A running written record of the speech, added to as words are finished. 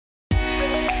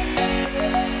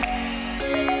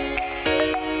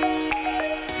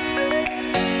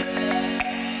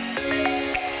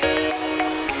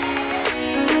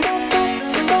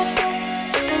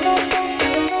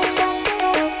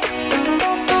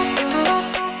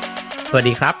สวัส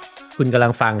ดีครับคุณกำลั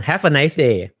งฟัง Have a nice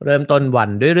day เริ่มต้นวัน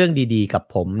ด้วยเรื่องดีๆกับ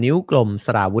ผมนิ้วกลมส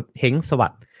ราวุธเฮงสวั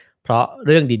สดิ์เพราะเ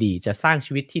รื่องดีๆจะสร้าง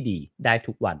ชีวิตที่ดีได้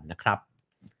ทุกวันนะครับ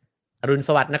อรุณส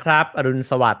วัสดิ์นะครับอรุณ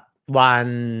สวัสดิ์วัน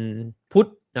พุธ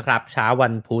นะครับเช้าวั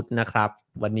นพุธนะครับ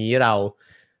วันนี้เรา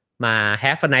มา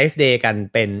Have a nice day กัน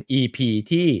เป็น EP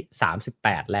ที่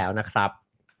38แล้วนะครับ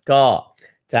ก็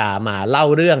จะมาเล่า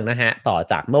เรื่องนะฮะต่อ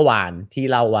จากเมื่อวานที่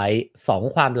เล่าไว้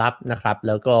2ความลับนะครับ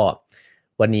แล้วก็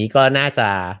วันนี้ก็น่าจะ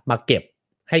มาเก็บ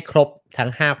ให้ครบทั้ง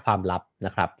5ความลับน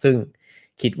ะครับซึ่ง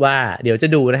คิดว่าเดี๋ยวจะ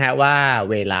ดูนะฮะว่า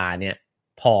เวลาเนี่ย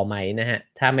พอไหมนะฮะ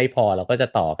ถ้าไม่พอเราก็จะ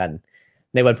ต่อกัน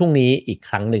ในวันพรุ่งนี้อีก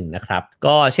ครั้งหนึ่งนะครับ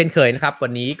ก็เช่นเคยนะครับวั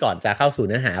นนี้ก่อนจะเข้าสู่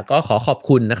เนื้อหาก็ขอขอบ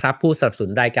คุณนะครับผู้สนับสนุ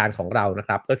นรายการของเรานะค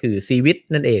รับก็คือซีวิต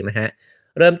นั่นเองนะฮะ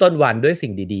เริ่มต้นวันด้วยสิ่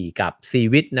งดีๆกับซี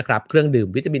วิตนะครับเครื่องดื่ม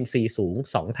วิตามินซีสูง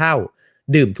2เท่า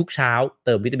ดื่มทุกเช้าเ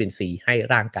ติมวิตามินซีให้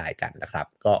ร่างกายกันนะครับ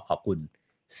ก็ขอบคุณ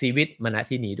ซีวิตมาณ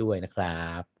ที่นี้ด้วยนะครั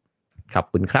บขอบ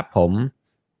คุณครับผม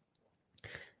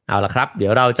เอาละครับเดี๋ย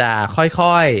วเราจะ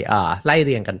ค่อยๆไล่เ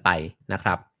รียงกันไปนะค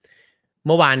รับเ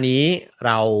มื่อวานนี้เ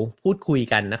ราพูดคุย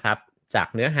กันนะครับจาก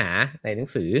เนื้อหาในหนัง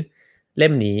สือเล่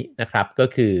มนี้นะครับก็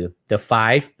คือ The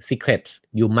 5 Secrets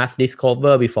You Must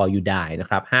Discover Before You Die นะ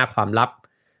ครับ5ความลับ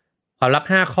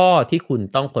5ข้อที่คุณ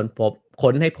ต้อง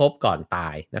ค้นให้พบก่อนตา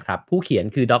ยนะครับผู้เขียน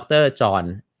คือดร.จอห์น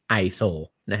ไอโซ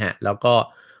นะฮะแล้วก็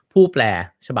ผู้แปล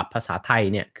ฉบับภาษาไทย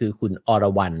เนี่ยคือคุณอร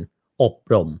วรรณอบ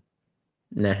รม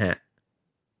นะฮะ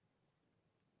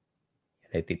อะ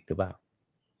ไรติดหรือเปล่า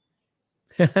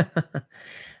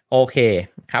โอเค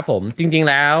ครับผมจริงๆ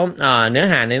แล้วเนื้อ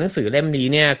หาในหนังสือเล่มนี้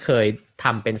เนี่ยเคยท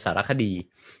ำเป็นสารคดี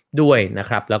ด้วยนะ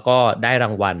ครับแล้วก็ได้รา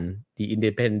งวัล The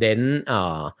Independent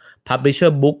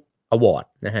Publisher Book Award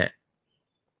นะฮะ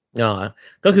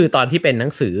ก็คือตอนที่เป็นหนั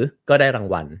งสือก็ได้ราง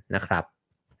วัลนะครับ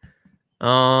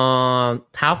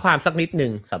เท้าความสักนิดหนึ่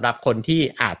งสำหรับคนที่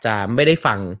อาจจะไม่ได้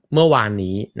ฟังเมื่อวาน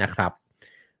นี้นะครับ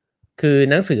คือ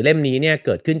หนังสือเล่มนี้เนี่ยเ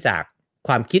กิดขึ้นจากค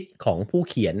วามคิดของผู้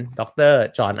เขียนดร.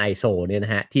จอห์นไอโซเนี่ยน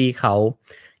ะฮะที่เขา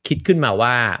คิดขึ้นมา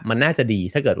ว่ามันน่าจะดี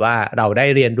ถ้าเกิดว่าเราได้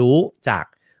เรียนรู้จาก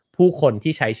ผู้คน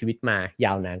ที่ใช้ชีวิตมาย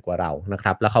าวนานกว่าเรานะค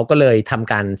รับแล้วเขาก็เลยท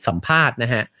ำการสัมภาษณ์น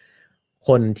ะฮะค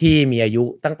นที่มีอายุ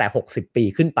ตั้งแต่60ปี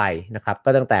ขึ้นไปนะครับก็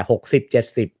ตั้งแต่60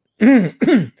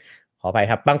 70 ขออภัย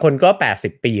ครับบางคนก็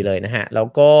80ปีเลยนะฮะแล้ว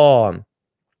ก็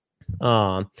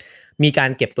มีการ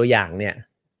เก็บตัวอย่างเนี่ย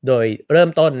โดยเริ่ม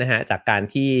ต้นนะฮะจากการ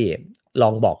ที่ล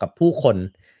องบอกกับผู้คน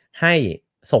ให้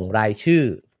ส่งรายชื่อ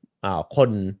ค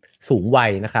นสูงวั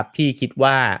ยนะครับที่คิด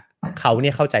ว่าเขาเนี่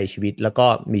ยเข้าใจชีวิตแล้วก็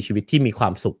มีชีวิตที่มีควา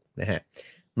มสุขนะฮะ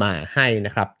มาให้น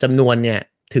ะครับจำนวนเนี่ย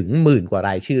ถึง10,000กว่าร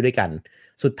ายชื่อด้วยกัน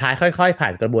สุดท้ายค่อยๆผ่า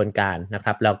นกระบวนการนะค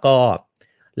รับแล้ว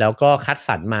ก็คัดส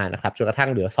รรมานะครับจนกระทั่ง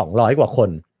เหลือ200กว่าค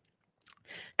น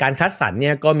การคัดสรรเ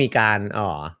นี่ยก็มีการ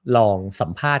ลองสั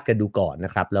มภาษณ์กันดูก่อนน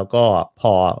ะครับแล้วก็พ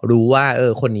อรู้ว่า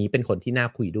คนนี้เป็นคนที่น่า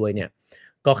คุยด้วยเนี่ย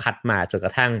ก็คัดมาจนกร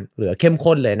ะทั่งเหลือเข้ม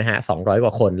ข้นเลยนะฮะ200ก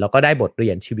ว่าคนแล้วก็ได้บทเรี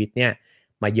ยนชีวิตเนี่ย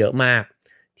มาเยอะมาก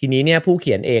ทีนี้เนี่ยผู้เ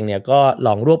ขียนเองเนี่ยก็ล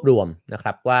องรวบรวมนะค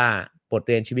รับว่าบทเ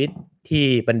รียนชีวิตที่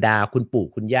บรรดาคุณปู่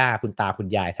คุณย่าคุณตาคุณ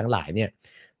ยายทั้งหลายเนี่ย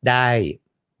ได้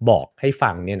บอกให้ฟั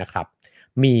งเนี่ยนะครับ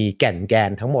มีแก่นแก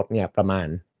นทั้งหมดเนี่ยประมาณ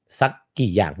สัก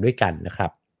กี่อย่างด้วยกันนะครั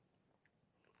บ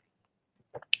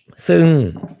ซึ่ง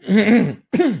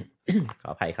ข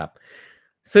ออภัยครับ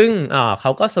ซึ่งเข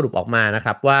าก็สรุปออกมานะค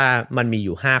รับว่ามันมีอ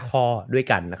ยู่5ข้อด้วย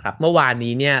กันนะครับเมื่อวาน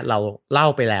นี้เนี่ยเราเล่า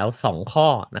ไปแล้ว2ข้อ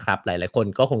นะครับหลายๆคน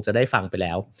ก็คงจะได้ฟังไปแ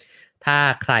ล้วถ้า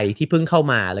ใครที่เพิ่งเข้า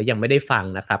มาแล้วยังไม่ได้ฟัง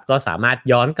นะครับก็สามารถ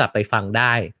ย้อนกลับไปฟังไ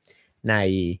ด้ใน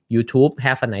YouTube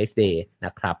Have a nice day น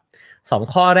ะครับ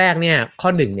2ข้อแรกเนี่ยข้อ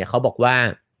1เนี่ยเขาบอกว่า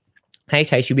ให้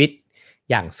ใช้ชีวิต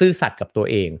อย่างซื่อสัตย์กับตัว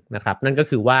เองนะครับนั่นก็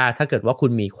คือว่าถ้าเกิดว่าคุ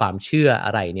ณมีความเชื่ออ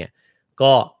ะไรเนี่ย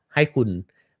ก็ให้คุณ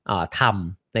ท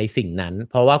ำในสิ่งนั้น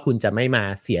เพราะว่าคุณจะไม่มา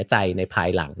เสียใจในภาย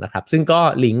หลังนะครับซึ่งก็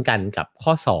ลิงก์กันกับข้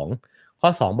อ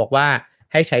2บอกว่า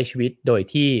ให้ใช้ชีวิตโดย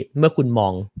ที่เมื่อคุณมอ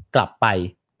งกลับไป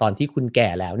ตอนที่คุณแก่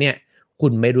แล้วเนี่ยคุ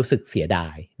ณไม่รู้สึกเสียดา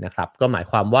ยนะครับก็หมาย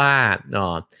ความว่า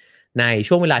ใน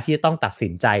ช่วงเวลาที่ต้องตัดสิ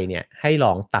นใจเนี่ยให้ล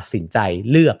องตัดสินใจ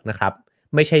เลือกนะครับ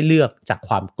ไม่ใช่เลือกจากค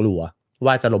วามกลัว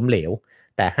ว่าจะล้มเหลว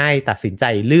แต่ให้ตัดสินใจ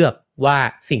เลือกว่า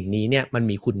สิ่งนี้เนี่ยมัน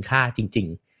มีคุณค่าจริง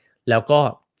ๆแล้วก็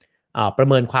ประ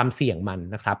เมินความเสี่ยงมัน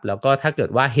นะครับแล้วก็ถ้าเกิด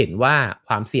ว่าเห็นว่าค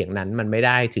วามเสี่ยงนั้นมันไม่ไ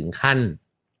ด้ถึงขั้น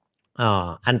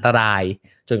อันตราย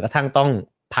จนกระทั่งต้อง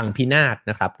พังพินาศ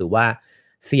นะครับหรือว่า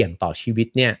เสี่ยงต่อชีวิต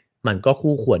เนี่ยมันก็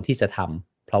คู่ควรที่จะท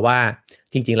ำเพราะว่า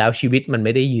จริงๆแล้วชีวิตมันไ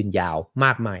ม่ได้ยืนยาวม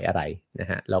ากมายอะไรนะ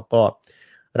ฮะแล้วก็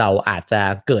เราอาจจะ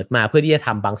เกิดมาเพื่อที่จะท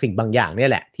ำบางสิ่งบางอย่างเนี่ย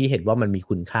แหละที่เห็นว่ามันมี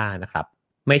คุณค่านะครับ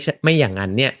ไม่อย่างนั้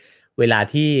นเนี่ยเวลา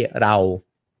ที่เรา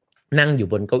นั่งอยู่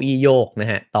บนเก้าอี้โยกนะ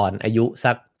ฮะตอนอายุ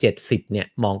สัก 70เนี่ย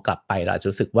มองกลับไปเราจะ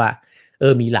รู้สึกว่า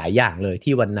มีหลายอย่างเลย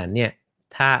ที่วันนั้นเนี่ย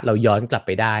ถ้าเราย้อนกลับไ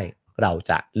ปได้เรา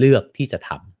จะเลือกที่จะท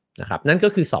ำนะครับนั่นก็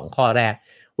คือ2ข้อแรก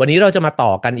วันนี้เราจะมาต่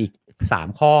อกันอีก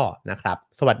3ข้อนะครับ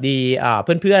สวัสดี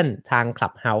เพื่อนๆทาง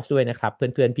Clubhouse ด้วยนะครับเ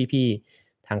พื่อนๆพี่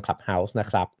ๆทาง Clubhouse นะ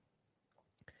ครับ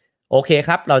โอเคค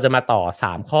รับเราจะมาต่อ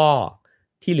3ข้อ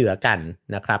ที่เหลือกัน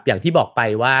นะครับอย่างที่บอกไป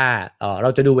ว่าเรา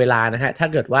จะดูเวลานะฮะถ้า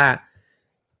เกิดว่า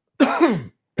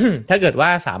ถ้าเกิดว่า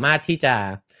สามารถที่จะ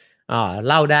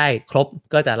เล่าได้ครบ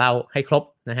ก็จะเล่าให้ครบ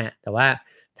นะฮะแต่ว่า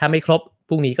ถ้าไม่ครบพ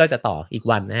รุ่งนี้ก็จะต่ออีก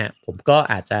วันนะฮะผมก็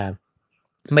อาจจะ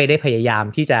ไม่ได้พยายาม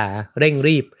ที่จะเร่ง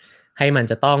รีบให้มัน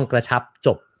จะต้องกระชับจ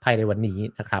บภายในวันนี้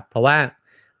นะครับเพราะว่า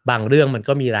บางเรื่องมัน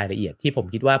ก็มีรายละเอียดที่ผม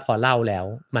คิดว่าพอเล่าแล้ว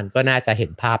มันก็น่าจะเห็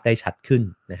นภาพได้ชัดขึ้น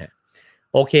นะฮะ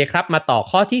โอเคครับมาต่อ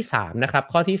ข้อที่3นะครับ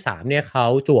ข้อที่3เนี่ยเขา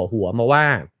จั่วหัวมาว่า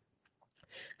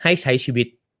ให้ใช้ชีวิต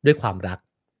ด้วยความรัก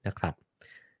นะครับ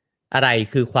อะไร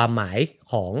คือความหมาย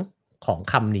ของ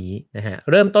คำนี้นะฮะ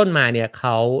เริ่มต้นมาเนี่ยเข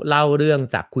าเล่าเรื่อง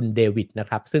จากคุณเดวิดนะ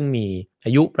ครับซึ่งมีอ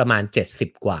ายุประมาณ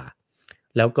70กว่า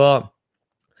แล้วก็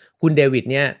คุณเดวิด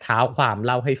เนี่ยเท้าความเ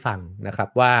ล่าให้ฟังนะครับ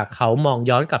ว่าเขามอง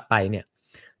ย้อนกลับไปเนี่ย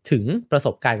ถึงประส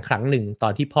บการณ์ครั้งหนึ่งตอ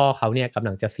นที่พ่อเขาเนี่ยกำ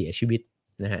ลังจะเสียชีวิต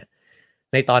นะฮะ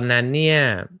ในตอนนั้นเนี่ย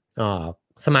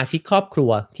สมาชิกครอบครั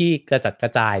วที่กระจัดกร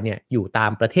ะจายเนี่ยอยู่ตา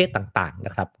มประเทศต่างๆน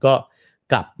ะครับก็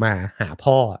กลับมาหา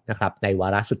พ่อนะครับในวา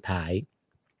ระสุดท้าย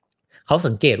เขา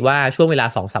สังเกตว่าช่วงเวลา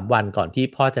 2-3 วันก่อนที่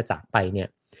พ่อจะจากไปเนี่ย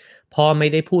พ่อไม่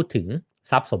ได้พูดถึง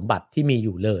ทรัพย์สมบัติที่มีอ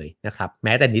ยู่เลยนะครับแ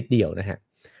ม้แต่นิดเดียวนะฮะ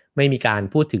ไม่มีการ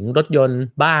พูดถึงรถยนต์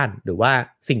บ้านหรือว่า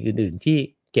สิ่งอื่นๆที่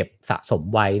เก็บสะสม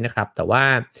ไว้นะครับแต่ว่า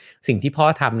สิ่งที่พ่อ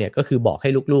ทำเนี่ยก็คือบอกให้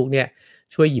ลูกๆเนี่ย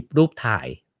ช่วยหยิบรูปถ่าย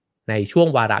ในช่วง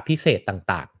วาระพิเศษ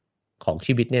ต่างๆของ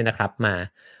ชีวิตเนี่ยนะครับมา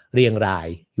เรียงราย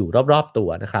อยู่รอบๆตัว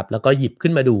นะครับแล้วก็หยิบขึ้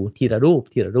นมาดูทีละ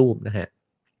รูปนะฮะ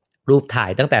รูปถ่าย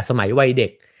ตั้งแต่สมัยวัยเด็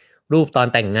กรูปตอน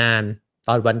แต่งงานต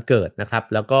อนวันเกิดนะครับ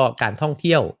แล้วก็การท่องเ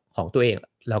ที่ยวของตัวเอง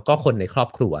แล้วก็คนในครอบ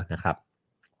ครัวนะครับ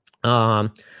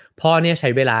พ่อเนี่ยใช้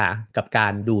เวลากับกา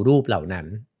รดูรูปเหล่านั้น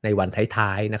ในวันท้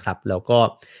ายๆนะครับแล้วก็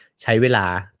ใช้เวลา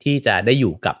ที่จะได้อ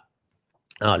ยู่กับ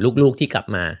ลูกๆที่กลับ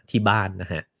มาที่บ้านน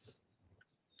ะฮะ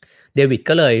เดวิด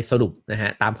ก็เลยสรุปนะฮะ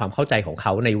ตามความเข้าใจของเข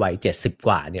าในวัย70ก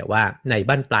ว่าเนี่ยว่าใน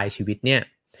บั้นปลายชีวิตเนี่ย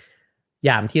ย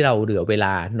ามที่เราเหลือเวล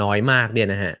าน้อยมากเนี่ย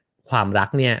นะฮะความรัก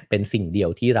เนี่ยเป็นสิ่งเดียว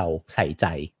ที่เราใส่ใจ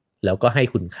แล้วก็ให้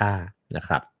คุณค่านะค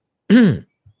รับ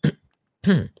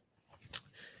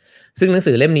ซึ่งหนัง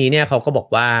สือเล่มนี้เนี่ยเขาก็บอก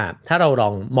ว่าถ้าเราล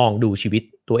องมองดูชีวิต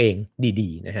ตัวเองดี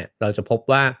ๆนะฮะเราจะพบ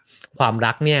ว่าความ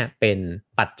รักเนี่ยเป็น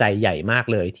ปัจจัยใหญ่มาก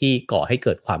เลยที่ก่อให้เ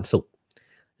กิดความสุข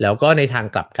แล้วก็ในทาง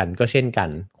กลับกันก็เช่นกัน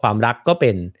ความรักก็เ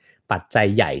ป็นปัจจัย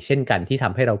ใหญ่เช่นกันที่ท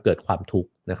ำให้เราเกิดความทุกข์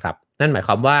นะครับนั่นหมายค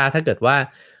วามว่าถ้าเกิดว่า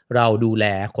เราดูแล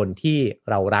คนที่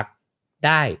เรารักไ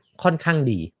ด้ค่อนข้าง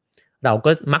ดีเรา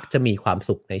ก็มักจะมีความ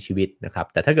สุขในชีวิตนะครับ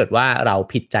แต่ถ้าเกิดว่าเรา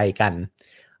ผิดใจกัน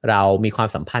เรามีความ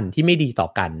สัมพันธ์ที่ไม่ดีต่อ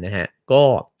กันนะฮะ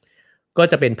ก็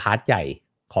จะเป็นพาร์ทใหญ่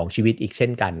ของชีวิตอีกเช่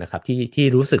นกันนะครับที่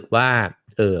รู้สึกว่า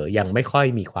ยังไม่ค่อย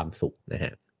มีความสุขนะฮ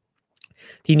ะ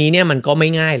ทีนี้เนี่ยมันก็ไม่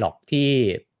ง่ายหรอกที่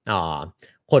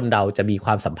คนเราจะมีค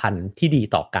วามสัมพันธ์ที่ดี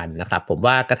ต่อกันนะครับผม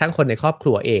ว่ากระทั่งคนในครอบค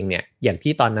รัวเองเนี่ยอย่าง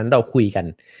ที่ตอนนั้นเราคุยกัน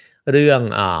เรื่อง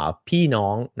พี่น้อ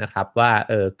งนะครับว่า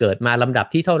เกิดมาลำดับ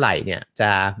ที่เท่าไหร่เนี่ยจ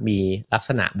ะมีลักษ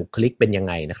ณะบุคลิกเป็นยัง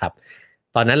ไงนะครับ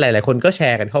ตอนนั้นหลายๆคนก็แช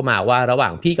ร์กันเข้ามาว่าระหว่า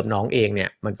งพี่กับน้องเองเนี่ย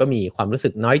มันก็มีความรู้สึ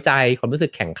กน้อยใจความรู้สึ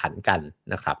กแข่งขันกัน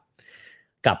นะครับ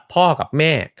กับพ่อกับแ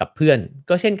ม่กับเพื่อน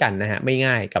ก็เช่นกันนะฮะไม่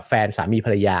ง่ายกับแฟนสามีภ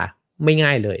รรยาไม่ง่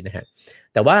ายเลยนะฮะ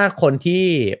แต่ว่าคนที่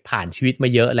ผ่านชีวิตมา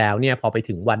เยอะแล้วเนี่ยพอไป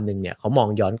ถึงวันหนึ่งเนี่ยเขามอง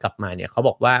ย้อนกลับมาเนี่ยเขาบ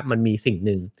อกว่ามันมีสิ่งห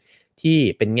นึ่งที่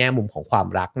เป็นแง่มุมของความ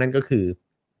รักนั่นก็คือ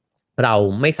เรา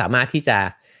ไม่สามารถที่จะ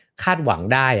คาดหวัง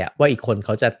ได้อะว่าอีกคนเข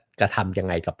าจะกระทำยัง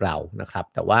ไงกับเรานะครับ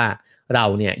แต่ว่าเรา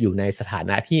เนี่ยอยู่ในสถา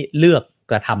นะที่เลือก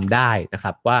กระทำได้นะค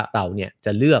รับว่าเราเนี่ยจ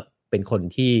ะเลือกเป็นคน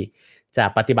ที่จะ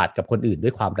ปฏิบัติกับคนอื่นด้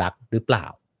วยความรักหรือเปล่า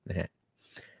นะฮะ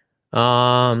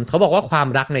เขาบอกว่าความ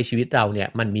รักในชีวิตเราเนี่ย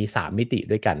มันมี3มิติ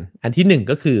ด้วยกันอันที่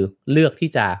1ก็คือเลือกที่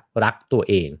จะรักตัว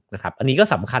เองนะครับอันนี้ก็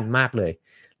สำคัญมากเลย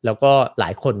แล้วก็หลา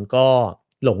ยคนก็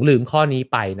หลงลืมข้อนี้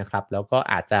ไปนะครับแล้วก็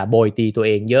อาจจะโบยตีตัวเ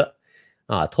องเยอะ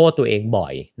โทษตัวเองบ่อ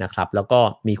ยนะครับแล้วก็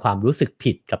มีความรู้สึก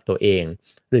ผิดกับตัวเอง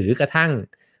หรือกระทั่ง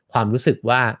ความรู้สึก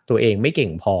ว่าตัวเองไม่เก่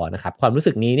งพอนะครับความรู้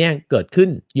สึกนี้เนี่ยเกิดขึ้น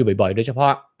อยู่บ่อยๆโดยเฉพา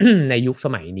ะ ในยุคส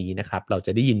มัยนี้นะครับเราจ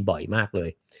ะได้ยินบ่อยมากเลย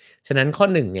ฉะนั้นข้อ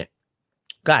1เนี่ย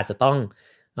ก็อาจจะต้อง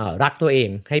รักตัวเอง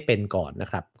ให้เป็นก่อนนะ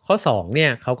ครับข้อ2เนี่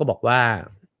ยเขาก็บอกว่า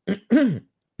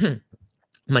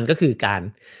มันก็คือการ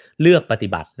เลือกปฏิ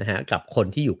บัตินะฮะกับคน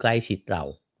ที่อยู่ใกล้ชิดเรา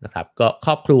นะครับก็ค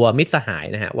รอบครัวมิตรสหาย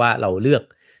นะฮะว่าเราเลือก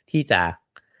ที่จะ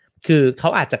คือเขา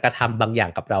อาจจะกระทำบางอย่า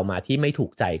งกับเรามาที่ไม่ถู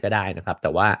กใจก็ได้นะครับแต่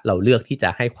ว่าเราเลือกที่จะ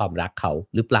ให้ความรักเขา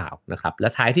หรือเปล่านะครับและ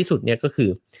ท้ายที่สุดเนี่ยก็คือ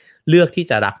เลือกที่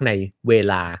จะรักในเว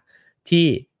ลาที่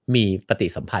มีปฏิ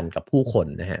สัมพันธ์กับผู้คน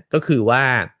นะฮะก็คือว่า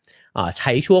ใ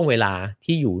ช้ช่วงเวลา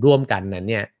ที่อยู่ร่วมกันนั้น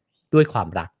เนี่ยด้วยความ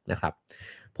รักนะครับ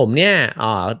ผมเนี่ย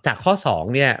จากข้อ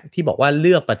2เนี่ยที่บอกว่าเ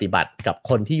ลือกปฏิบัติกับ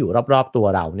คนที่อยู่รอบๆตัว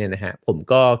เราเนี่ยนะฮะผม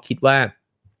ก็คิดว่า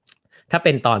ถ้าเ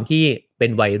ป็นตอนที่เป็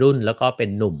นวัยรุ่นแล้วก็เป็น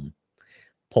หนุ่ม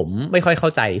ผมไม่ค่อยเข้า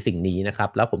ใจสิ่งนี้นะครับ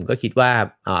แล้วผมก็คิดว่า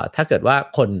ถ้าเกิดว่า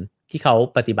คนที่เขา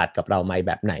ปฏิบัติกับเรามาแ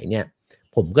บบไหนเนี่ย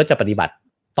ผมก็จะปฏิบัติ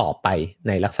ต่อไปใ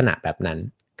นลักษณะแบบนั้น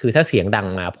คือถ้าเสียงดัง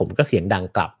มาผมก็เสียงดัง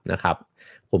กลับนะครับ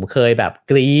ผมเคยแบบ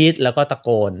กรี๊ดแล้วก็ตะโก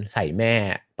นใส่แม่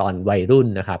ตอนวัยรุ่น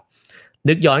นะครับ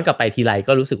นึกย้อนกลับไปทีไร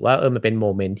ก็รู้สึกว่ามันเป็นโม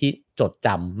เมนต์ที่จดจ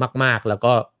ำมากๆแล้ว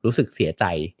ก็รู้สึกเสียใจ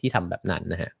ที่ทำแบบนั้น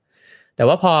นะฮะแต่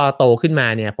ว่าพอโตขึ้นมา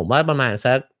เนี่ยผมว่าประมาณ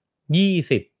สัก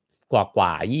20กว่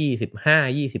า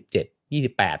25 27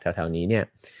 28แถวๆนี้เนี่ย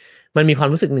มันมีความ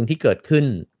รู้สึกหนึ่งที่เกิดขึ้น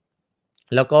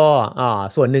แล้วก็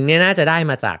ส่วนหนึ่งเนี่ยน่าจะได้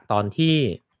มาจากตอนที่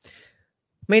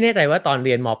ไม่แน่ใจว่าตอนเ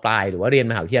รียนม.ปลายหรือว่าเรียน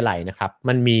มหาวิทยาลัยนะครับ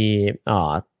มันมี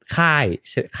ค่า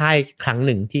ยครั้งห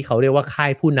นึ่งที่เขาเรียกว่าค่า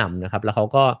ยผู้นำนะครับแล้วเขา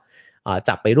ก็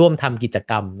จับไปร่วมทำกิจ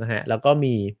กรรมนะฮะแล้วก็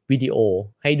มีวิดีโอ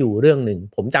ให้ดูเรื่องหนึ่ง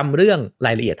ผมจำเรื่องร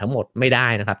ายละเอียดทั้งหมดไม่ได้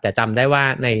นะครับแต่จำได้ว่า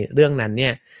ในเรื่องนั้นเนี่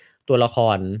ยตัวละค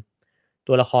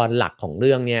รหลักของเ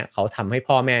รื่องเนี่ยเขาทำให้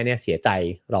พ่อแม่เนี่ยเสียใจ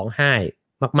ร้องไห้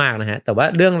มากๆนะฮะแต่ว่า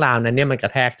เรื่องราวนั้นเนี่ยมันกร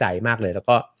ะแทกใจมากเลยแล้ว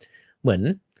ก็เหมือน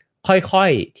ค่อ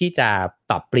ยๆที่จะ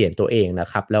ปรับเปลี่ยนตัวเองนะ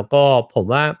ครับแล้วก็ผม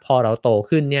ว่าพอเราโต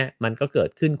ขึ้นเนี่ยมันก็เกิด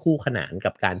ขึ้นคู่ขนาน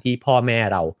กับการที่พ่อแม่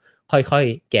เราค่อย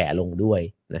ๆแก่ลงด้วย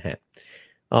นะฮะ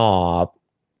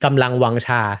กำลังวังช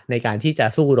าในการที่จะ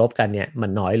สู้รบกันเนี่ยมั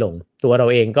นน้อยลงตัวเรา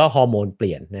เองก็ฮอร์โมนเป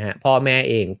ลี่ยนนะฮะพ่อแม่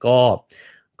เอง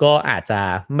ก็อาจจะ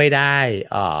ไม่ได้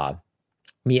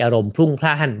มีอารมณ์พลุ่งพ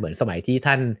ล่านเหมือนสมัยที่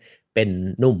ท่านเป็น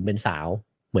หนุ่มเป็นสาว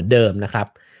เหมือนเดิมนะครับ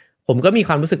ผมก็มีค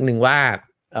วามรู้สึกหนึ่งว่า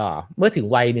เมื่อถึง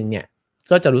วัยหนึ่งเนี่ย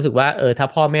ก็จะรู้สึกว่าถ้า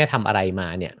พ่อแม่ทำอะไรมา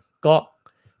เนี่ยก็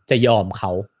จะยอมเข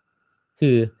าคื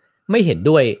อไม่เห็น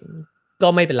ด้วยก็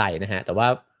ไม่เป็นไรนะฮะแต่ว่า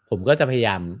ผมก็จะพยาย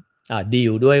ามดี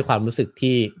ลด้วยความรู้สึก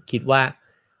ที่คิดว่า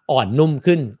อ่อนนุ่ม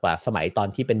ขึ้นกว่าสมัยตอน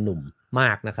ที่เป็นหนุ่มม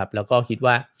ากนะครับแล้วก็คิด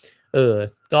ว่า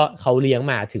ก็เขาเลี้ยง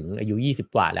มาถึงอายุ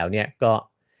20กว่าแล้วเนี่ยก็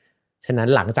ฉะนั้น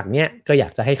หลังจากเนี้ยก็อยา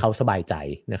กจะให้เขาสบายใจ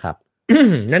นะครับ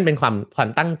นั่นเป็นความ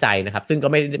ตั้งใจนะครับซึ่งก็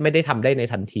ไม่ได้ทำได้ใน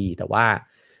ทันทีแต่ว่า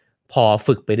พอ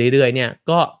ฝึกไปเรื่อยๆเนี่ย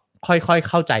ก็ค่อยๆ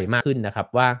เข้าใจมากขึ้นนะครับ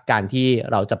ว่าการที่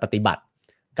เราจะปฏิบัติ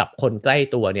กับคนใกล้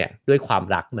ตัวเนี่ยด้วยความ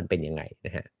รักมันเป็นยังไงน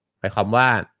ะฮะหมายความว่า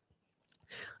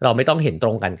เราไม่ต้องเห็นตร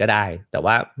งกันก็ได้แต่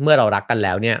ว่าเมื่อเรารักกันแ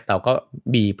ล้วเนี่ยเราก็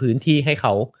มีพื้นที่ให้เข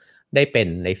าได้เป็น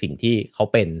ในสิ่งที่เขา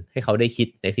เป็นให้เขาได้คิด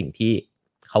ในสิ่งที่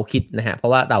เขาคิดนะฮะเพรา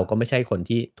ะว่าเราก็ไม่ใช่คน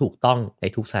ที่ถูกต้องใน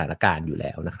ทุกสถานการณ์อยู่แ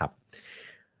ล้วนะครับ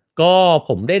ก็ผ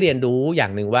มได้เรียนรู้อย่า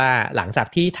งหนึ่งว่าหลังจาก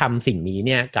ที่ทำสิ่งนี้เ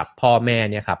นี่ยกับพ่อแม่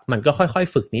เนี่ยครับมันก็ค่อย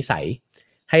ๆฝึกนิสัย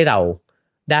ให้เรา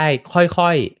ได้ค่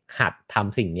อยๆหัดท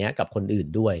ำสิ่งนี้กับคนอื่น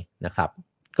ด้วยนะครับ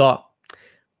ก็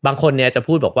บางคนเนี่ยจะ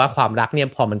พูดบอกว่าความรักเนี่ย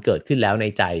พอมันเกิดขึ้นแล้วใน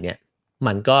ใจเนี่ย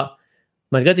มัน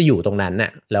ก็จะอยู่ตรงนั้นน่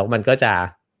ะแล้วมันก็จะ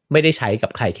ไม่ได้ใช้กั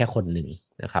บใครแค่คนหนึ่ง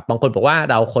นะครับบางคนบอกว่า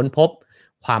เราค้นพบ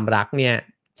ความรักเนี่ย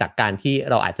จากการที่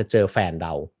เราอาจจะเจอแฟนเร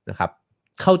านะครับ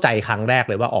เข้าใจครั้งแรก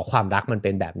เลยว่าความรักมันเ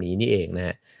ป็นแบบนี้นี่เองนะฮ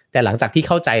ะแต่หลังจากที่เ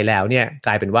ข้าใจแล้วเนี่ยก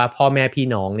ลายเป็นว่าพ่อแม่พี่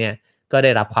น้องเนี่ยก็ไ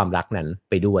ด้รับความรักนั้น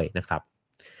ไปด้วยนะครับ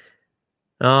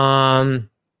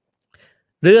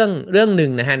เรื่องหนึ่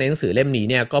งนะฮะในหนังสือเล่มนี้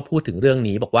เนี่ยก็พูดถึงเรื่อง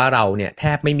นี้บอกว่าเราเนี่ยแท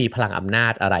บไม่มีพลังอำนา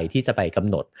จอะไรที่จะไปกำ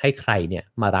หนดให้ใครเนี่ย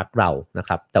มารักเรานะค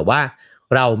รับแต่ว่า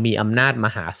เรามีอำนาจม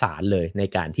หาศาลเลยใน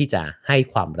การที่จะให้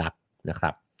ความรักนะครั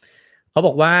บเขาบ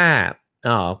อกว่า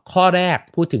ข้อแรก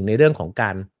พูดถึงในเรื่องของก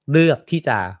ารเลือกที่จ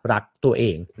ะรักตัวเอ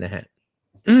งนะฮะ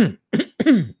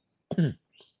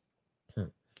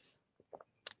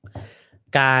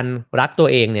การรักตัว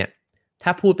เองเนี่ยถ้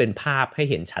าพูดเป็นภาพให้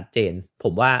เห็นชัดเจนผ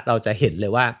มว่าเราจะเห็นเล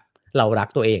ยว่าเรารัก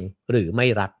ตัวเองหรือไม่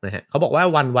รักนะฮะเขาบอกว่า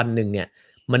วันหนึ่งเนี่ย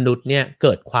มนุษย์เนี่ยเ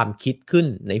กิดความคิดขึ้น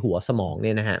ในหัวสมองเ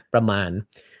นี่ยนะฮะประมาณ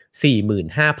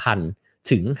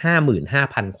 45,000 ถึง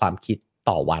 55,000 ความคิด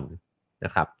ต่อวันน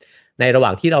ะครับในระหว่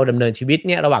างที่เราดำเนินชีวิตเ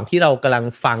นี่ยระหว่างที่เรากำลัง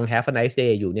ฟัง Have a nice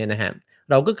day อยู่เนี่ยนะฮะ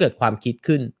เราก็เกิดความคิด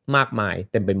ขึ้นมากมาย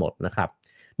เต็มไปหมดนะครับ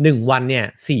1วันเนี่ย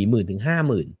 40,000 ถึง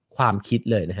 50,000 ความคิด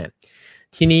เลยนะฮะ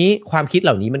ทีนี้ความคิดเห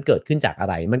ล่านี้มันเกิดขึ้นจากอะ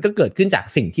ไรมันก็เกิดขึ้นจาก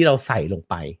สิ่งที่เราใส่ลง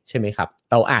ไปใช่ไหมครับ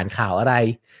เราอ่านข่าวอะไร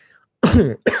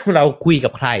เราคุยกั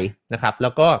บใครนะครับแล้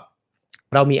วก็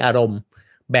เรามีอารมณ์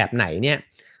แบบไหนเนี่ย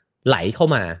ไหลเข้า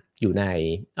มาอยู่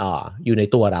ใน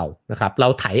ตัวเรานะครับเรา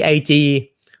ไถ IG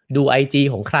ดู IG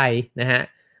ของใครนะฮะ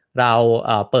เรา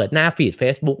เปิดหน้าฟีด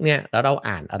Facebook เนี่ยแล้วเรา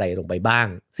อ่านอะไรลงไปบ้าง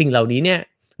สิ่งเหล่านี้เนี่ย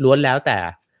ล้วนแล้วแต่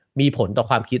มีผลต่อ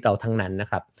ความคิดเราทั้งนั้นนะ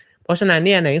ครับเพราะฉะนั้นเ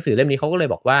นี่ยในหนังสือเล่มนี้เขาก็เลย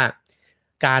บอกว่า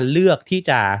การเลือกที่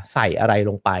จะใส่อะไร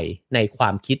ลงไปในควา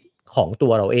มคิดของตั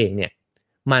วเราเองเนี่ย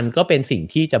มันก็เป็นสิ่ง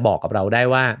ที่จะบอกกับเราได้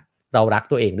ว่าเรารัก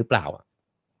ตัวเองหรือเปล่า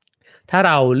ถ้าเ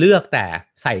ราเลือกแต่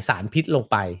ใส่สารพิษลง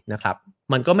ไปนะครับ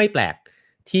มันก็ไม่แปลก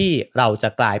ที่เราจะ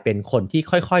กลายเป็นคนที่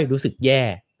ค่อยๆรู้สึกแย่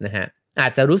นะฮะอา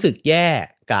จจะรู้สึกแย่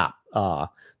กับ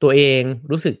ตัวเอง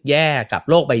รู้สึกแย่กับ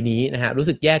โลกใบนี้นะฮะรู้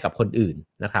สึกแย่กับคนอื่น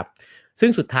นะครับซึ่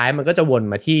งสุดท้ายมันก็จะวน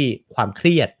มาที่ความเค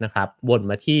รียดนะครับวน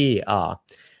มาที่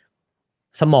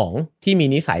สมองที่มี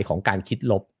นิสัยของการคิด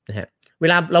ลบนะฮะเว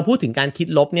ลาเราพูดถึงการคิด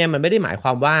ลบเนี่ยมันไม่ได้หมายคว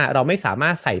ามว่าเราไม่สามา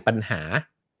รถใส่ปัญหา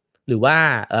หรือว่า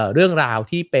เรื่องราว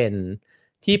ที่เป็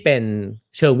น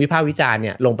เชิงวิพากษ์วิจารณ์เ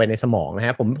นี่ยลงไปในสมองนะฮ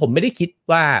ะผมไม่ได้คิด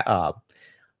ว่า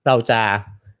เราจะ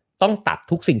ต้องตัด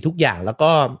ทุกสิ่งทุกอย่างแล้ว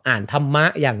ก็อ่านธรรมะ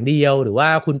อย่างเดียวหรือว่า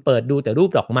คุณเปิดดูแต่รูป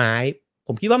ดอกไม้ผ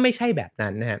มคิดว่าไม่ใช่แบบ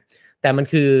นั้นนะฮะแต่มัน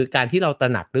คือการที่เราตร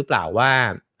ะหนักหรือเปล่าว่า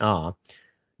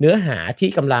เนื้อหาที่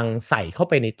กำลังใส่เข้า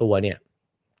ไปในตัวเนี่ย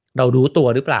เรารู้ตัว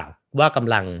หรือเปล่าว่าก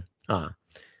ำ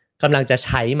ลังจะใ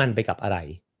ช้มันไปกับอะไร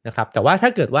นะครับแต่ว่าถ้า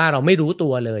เกิดว่าเราไม่รู้ตั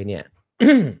วเลยเนี่ย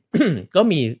ก็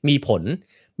มีผล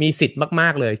มีสิทธิ์มา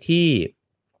กๆเลยที่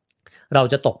เรา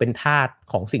จะตกเป็นทาส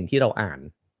ของสิ่งที่เราอ่าน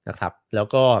นะครับแล้ว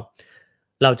ก็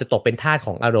เราจะตกเป็นทาสข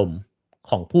องอารมณ์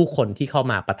ของผู้คนที่เข้า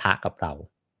มาปะทะกับเรา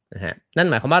นะฮะนั่น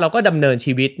หมายความว่าเราก็ดำเนิน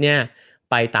ชีวิตเนี่ย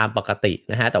ไปตามปกติ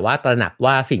นะฮะแต่ว่าตระหนัก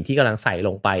ว่าสิ่งที่กำลังใส่ล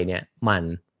งไปเนี่ยมัน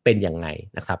เป็นยังไง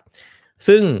นะครับ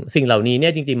ซึ่งสิ่งเหล่านี้เนี่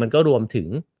ยจริงๆมันก็รวมถึง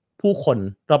ผู้คน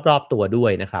รอบๆตัวด้ว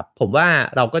ยนะครับผมว่า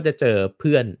เราก็จะเจอเ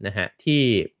พื่อนนะฮะที่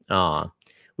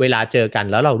เวลาเจอกัน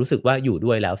แล้วเรารู้สึกว่าอยู่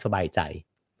ด้วยแล้วสบายใจ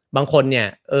บางคนเนี่ย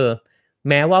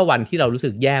แม้ว่าวันที่เรารู้สึ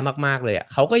กแย่มากๆเลยอ่ะ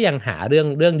เขาก็ยังหาเ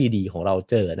รื่องดีๆของเรา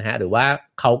เจอนะฮะหรือว่า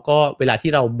เขาก็เวลา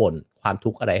ที่เราบ่นความ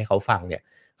ทุกข์อะไรให้เขาฟังเนี่ย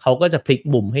เขาก็จะพลิก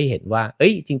มุมให้เห็นว่าเอ้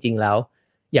ยจริงๆแล้ว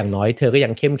อย่างน้อยเธอก็ยั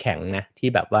งเข้มแข็งนะที่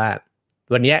แบบว่า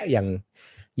วันนี้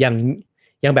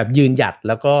ยังแบบยืนหยัดแ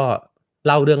ล้วก็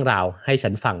เล่าเรื่องราวให้ฉั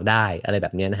นฟังได้อะไรแบ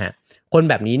บนี้นะฮะคน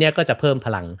แบบนี้เนี่ยก็จะเพิ่มพ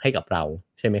ลังให้กับเรา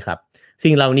ใช่ไหมครับ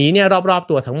สิ่งเหล่านี้เนี่ยรอบๆ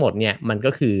ตัวทั้งหมดเนี่ยมัน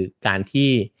ก็คือการที่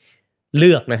เ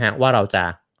ลือกนะฮะว่าเราจะ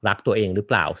รักตัวเองหรือเ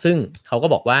ปล่าซึ่งเขาก็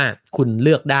บอกว่าคุณเ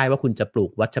ลือกได้ว่าคุณจะปลู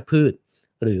กวัชพืช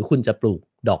หรือคุณจะปลูก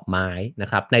ดอกไม้นะ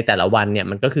ครับในแต่ละวันเนี่ย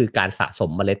มันก็คือการสะส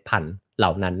มเมล็ดพันธุ์เหล่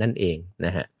านั้นนั่นเองน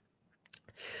ะฮะ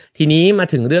ทีนี้มา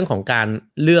ถึงเรื่องของการ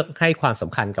เลือกให้ความส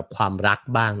ำคัญกับความรัก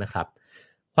บ้างนะครับ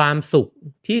ความสุข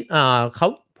ที่เขา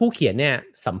ผู้เขียนเนี่ย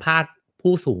สัมภาษณ์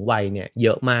ผู้สูงวัยเนี่ยเย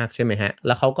อะมากใช่ไหมฮะแ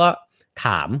ล้วเขาก็ถ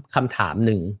ามคำถามห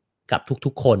นึ่งกับทุ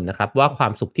กๆคนนะครับว่าควา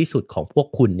มสุขที่สุดของพวก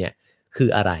คุณเนี่ยคือ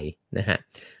อะไรนะฮะ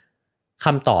ค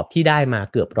ำตอบที่ได้มา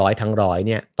เกือบร้อยทั้งร้อยเ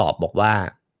นี่ยตอบบอกว่า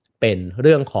เป็นเ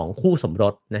รื่องของคู่สมร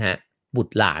สนะฮะบุต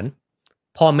รหลาน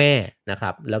พ่อแม่นะค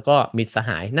รับแล้วก็มิตรสห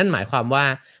ายนั่นหมายความว่า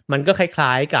มันก็คล้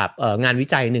ายๆกับงานวิ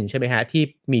จัยหนึ่งใช่ไหมฮะที่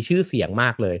มีชื่อเสียงม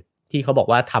ากเลยที่เขาบอก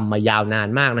ว่าทำมายาวนาน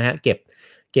มากนะฮะเ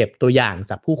ก็บตัวอย่าง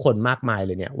จากผู้คนมากมายเ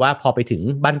ลยเนี่ยว่าพอไปถึง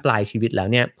บั้นปลายชีวิตแล้ว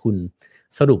เนี่ยคุณ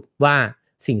สรุปว่า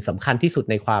สิ่งสำคัญที่สุด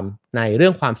ในเรื่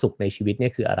องความสุขในชีวิตเนี่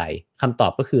ยคืออะไรคำตอ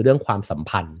บก็คือเรื่องความสัม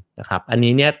พันธ์นะครับอัน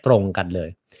นี้เนี่ยตรงกันเลย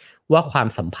ว่าความ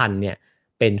สัมพันธ์เนี่ย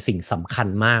เป็นสิ่งสำคัญ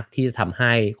มากที่จะทำใ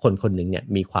ห้คนคนหนึ่งเนี่ย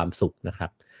มีความสุขนะครั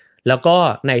บแล้วก็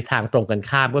ในทางตรงกัน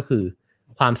ข้ามก็คือ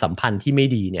ความสัมพันธ์ที่ไม่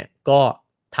ดีเนี่ยก็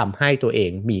ทำให้ตัวเอ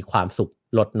งมีความสุข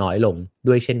ลดน้อยลง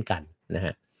ด้วยเช่นกันนะฮ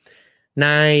ะใน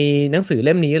หนังสือเ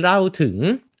ล่มนี้เล่าถึง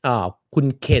คุณ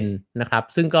เคนนะครับ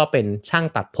ซึ่งก็เป็นช่าง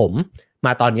ตัดผมม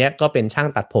าตอนนี้ก็เป็นช่าง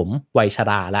ตัดผมวัยช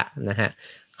ราละนะฮะ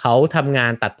เขาทำงา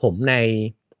นตัดผมใน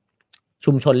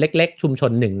ชุมชนเล็กๆชุมช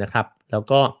นหนึ่งนะครับแล้ว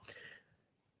ก็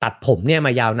ตัดผมเนี่ยม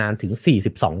ายาวนานถึง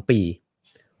42ปี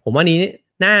ผมว่านี้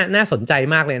น่าสนใจ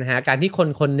มากเลยนะฮะการที่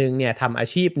คนหนึ่งเนี่ยทำอา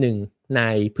ชีพหนึ่งใน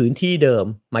พื้นที่เดิม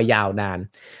มายาวนาน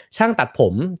ช่างตัดผ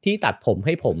มที่ตัดผมใ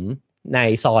ห้ผมใน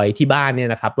ซอยที่บ้านเนี่ย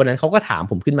นะครับวันนั้นเขาก็ถาม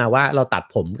ผมขึ้นมาว่าเราตัด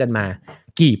ผมกันมา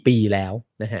กี่ปีแล้ว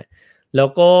นะฮะแล้ว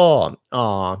ก็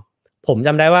ผมจ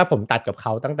ำได้ว่าผมตัดกับเข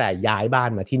าตั้งแต่ย้ายบ้าน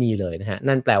มาที่นี่เลยนะฮะ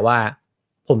นั่นแปลว่า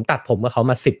ผมตัดผมกับเขา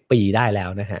มา10 ปีได้แล้ว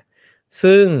นะฮะ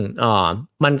ซึ่ง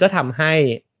มันก็ทำให้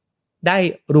ได้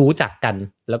รู้จักกัน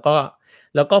แล้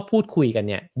วก็พูดคุยกัน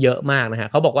เนี่ยเยอะมากนะฮะ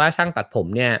เขาบอกว่าช่างตัดผม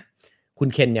เนี่ยคุณ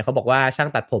เคนเนี่ยเขาบอกว่าช่าง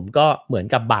ตัดผมก็เหมือน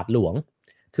กับบาทหลวง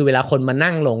คือเวลาคนมา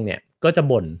นั่งลงเนี่ยก็จะ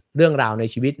บ่นเรื่องราวใน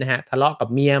ชีวิตนะฮะทะเลาะกับ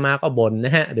เมียมาก็บ่นน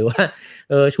ะฮะหรือว่า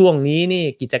ช่วงนี้นี่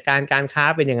กิจการค้า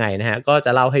เป็นยังไงนะฮะก็จ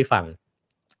ะเล่าให้ฟัง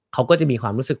เขาก็จะมีควา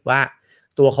มรู้สึกว่า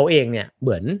ตัวเขาเองเนี่ยเห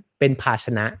มือนเป็นภาช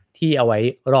นะที่เอาไว้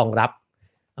รองรับ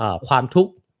ความทุก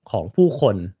ข์ของผู้ค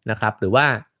นนะครับหรือว่า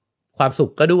ความสุ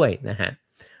ขก็ด้วยนะฮะ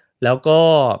แล้วก็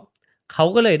เขา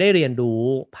ก็เลยได้เรียนรู้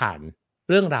ผ่าน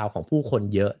เรื่องราวของผู้คน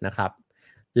เยอะนะครับ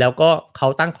แล้วก็เขา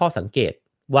ตั้งข้อสังเกต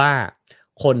ว่า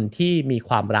คนที่มีค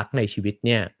วามรักในชีวิตเ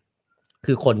นี่ย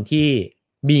คือคนที่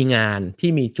มีงาน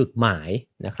ที่มีจุดหมาย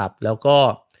นะครับแล้วก็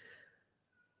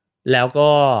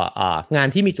งาน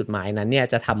ที่มีจุดหมายนั้นเนี่ย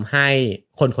จะทำให้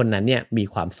คนคนนั้นเนี่ยมี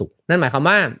ความสุขนั่นหมายความ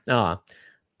ว่า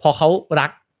พอเขารั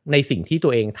กในสิ่งที่ตั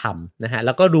วเองทำนะฮะแ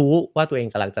ล้วก็รู้ว่าตัวเอง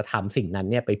กำลังจะทำสิ่งนั้น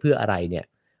เนี่ยไปเพื่ออะไรเนี่ย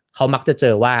เขามักจะเจ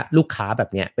อว่าลูกค้าแบ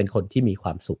บเนี้ยเป็นคนที่มีคว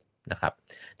ามสุขนะครับ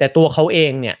แต่ตัวเขาเอ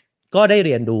งเนี่ยก็ได้เ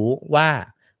รียนรู้ว่า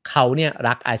เขาเนี่ย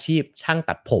รักอาชีพช่าง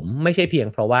ตัดผมไม่ใช่เพียง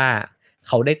เพราะว่าเ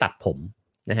ขาได้ตัดผม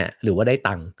นะฮะหรือว่าได้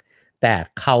ตังค์แต่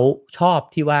เขาชอบ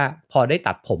ที่ว่าพอได้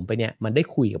ตัดผมไปเนี่ยมันได้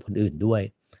คุยกับคนอื่นด้วย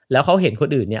แล้วเขาเห็นคน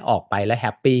อื่นเนี่ยออกไปแล้วแฮ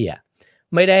ปปี้อ่ะ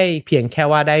ไม่ได้เพียงแค่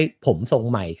ว่าได้ผมทรง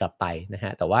ใหม่กลับไปนะฮ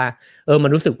ะแต่ว่ามัน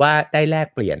รู้สึกว่าได้แลก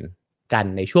เปลี่ยนกัน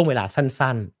ในช่วงเวลา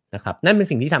สั้นๆนะครับนั่นเป็น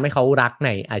สิ่งที่ทำให้เขารักใน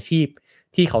อาชีพ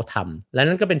ที่เขาทำและ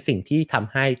นั่นก็เป็นสิ่งที่ท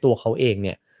ำให้ตัวเขาเองเ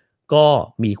นี่ยก็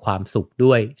มีความสุข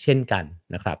ด้วยเช่นกัน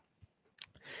นะครับ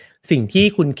สิ่งที่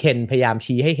คุณเคนพยายาม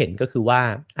ชี้ให้เห็นก็คือว่า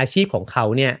อาชีพของเขา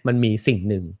เนี่ยมันมีสิ่ง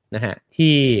หนึ่งนะฮะ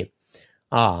ที่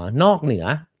นอกเหนือ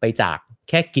ไปจาก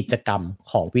แค่กิจกรรม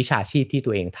ของวิชาชีพที่ตั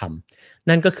วเองทำ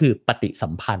นั่นก็คือปฏิสั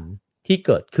มพันธ์ที่เ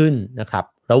กิดขึ้นนะครับ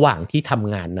ระหว่างที่ท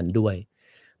ำงานนั้นด้วย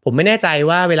ผมไม่แน่ใจ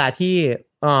ว่าเวลาที่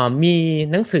มี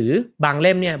หนังสือบางเ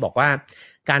ล่มเนี่ยบอกว่า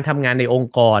การทำงานในอง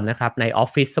ค์กรนะครับในออฟ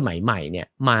ฟิศสมัยใหม่เนี่ย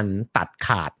มันตัดข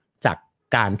าดจาก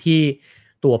การที่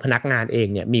ตัวพนักงานเอง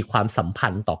เนี่ยมีความสัมพั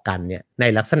นธ์ต่อกันเนี่ยใน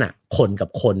ลักษณะคนกับ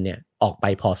คนเนี่ยออกไป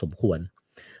พอสมควร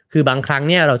คือบางครั้ง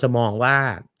เนี่ยเราจะมองว่า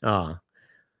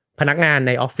พนักงานใ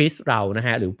นออฟฟิศเรานะฮ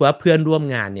ะหรือว่าเพื่อนร่วม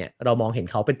งานเนี่ยเรามองเห็น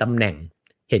เขาเป็นตำแหน่ง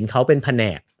เห็นเขาเป็นแผน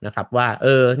กนะครับว่า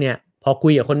เนี่ยพอคุ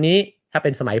ยกับคนนี้ถ้าเป็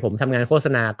นสมัยผมทำงานโฆษ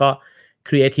ณาก็ค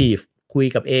รีเอทีฟคุย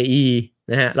กับ AE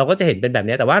นะฮะเราก็จะเห็นเป็นแบบ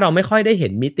นี้แต่ว่าเราไม่ค่อยได้เห็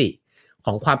นมิติข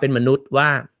องความเป็นมนุษย์ว่า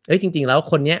จริงๆแล้ว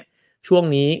คนเนี้ยช่วง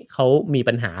นี้เขามี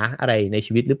ปัญหาอะไรใน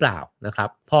ชีวิตหรือเปล่านะครับ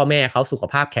พ่อแม่เขาสุข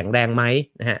ภาพแข็งแรงไหม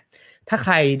นะฮะถ้าใค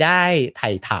รได้ไถ่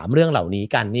ถามเรื่องเหล่านี้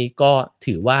กันนี่ก็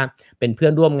ถือว่าเป็นเพื่อ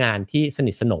นร่วมงานที่ส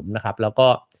นิทสนมนะครับแล้วก็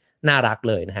น่ารัก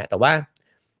เลยนะฮะแต่ว่า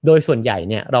โดยส่วนใหญ่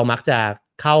เนี่ยเรามักจะ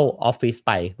เข้าออฟฟิศไ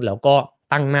ปแล้วก็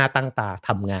ตั้งหน้าตั้งตาท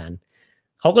ำงาน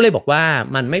เขาก็เลยบอกว่า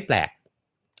มันไม่แปลก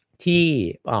ที่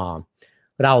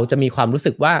เราจะมีความรู้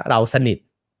สึกว่าเราสนิท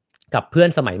กับเพื่อน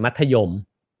สมัยมัธยม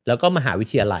แล้วก็มหาวิ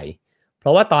ทยาลัยเพร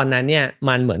าะว่าตอนนั้นเนี่ย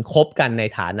มันเหมือนคบกันใน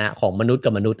ฐานะของมนุษย์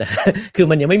กับมนุษย์นะ คือ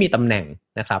มันยังไม่มีตำแหน่ง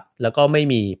นะครับแล้วก็ไม่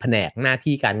มีแผนกหน้า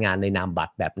ที่การงานในนามบัต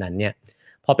รแบบนั้นเนี่ย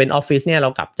พอเป็นออฟฟิศเนี่ยเรา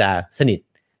กลับจะสนิท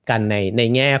กันใน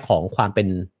แง่ของความเป็น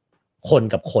คน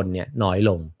กับคนเนี่ยน้อย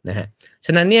ลงนะฮะฉ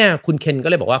ะนั้นเนี่ยคุณเคนก็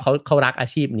เลยบอกว่าเขารักอา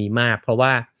ชีพนี้มากเพราะว่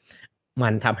ามั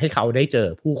นทำให้เขาได้เจอ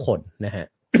ผู้คนนะฮะ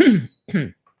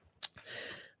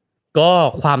ก็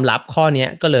ความลับข้อนี้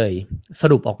ก็เลยส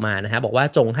รุปออกมานะฮะบอกว่า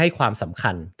จงให้ความสำ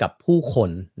คัญกับผู้คน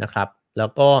นะครับแล้ว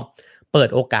ก็เปิด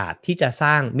โอกาสที่จะส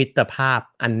ร้างมิตรภาพ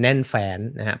อันแน่นแฟ้น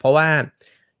นะฮะเพราะว่า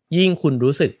ยิ่งคุณ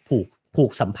รู้สึกผู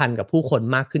กสัมพันธ์กับผู้คน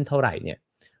มากขึ้นเท่าไหร่เนี่ย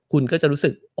คุณก็จะรู้สึ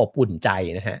กอบอุ่นใจ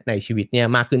นะฮะในชีวิตเนี่ย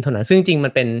มากขึ้นเท่านั้นซึ่งจริงมั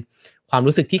นเป็นความ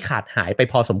รู้สึกที่ขาดหายไป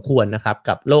พอสมควรนะครับ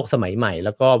กับโลกสมัยใหม่แ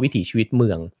ล้วก็วิถีชีวิตเมื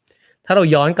องถ้าเรา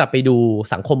ย้อนกลับไปดู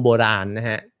สังคมโบราณนะ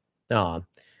ฮะ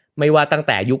ไม่ว่าตั้งแ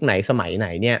ต่ยุคไหนสมัยไหน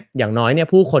เนี่ยอย่างน้อยเนี่ย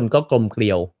ผู้คนก็กลมเกลี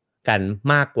ยวกัน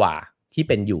มากกว่าที่เ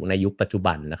ป็นอยู่ในยุคปัจจุ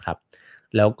บันนะครับ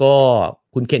แล้วก็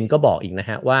คุณเคนก็บอกอีกนะ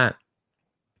ฮะว่า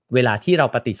เวลาที่เรา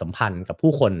ปฏิสัมพันธ์กับ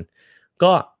ผู้คน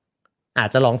ก็อาจ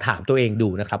จะลองถามตัวเองดู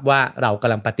นะครับว่าเราก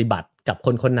ำลังปฏิบัติกับค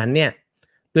นคนนั้นเนี่ย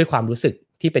ด้วยความรู้สึก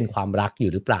ที่เป็นความรักอ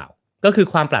ยู่หรือเปล่าก็คือ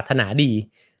ความปรารถนาดี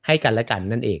ให้กันและกัน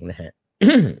นั่นเองนะฮะ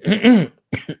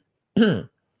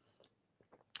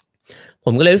ผ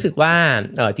มก็เลยรู้สึกว่า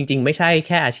จริงๆไม่ใช่แ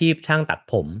ค่อาชีพช่างตัด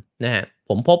ผมนะฮะผ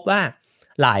มพบว่า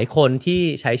หลายคนที่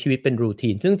ใช้ชีวิตเป็นรูที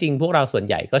นซึ่งจริงพวกเราส่วน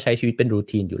ใหญ่ก็ใช้ชีวิตเป็นรู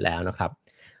ทีนอยู่แล้วนะครับ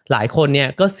หลายคนเนี่ย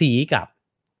ก็สีกับ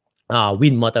วิ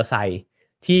นมอเตอร์ไซค์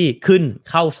ที่ขึ้น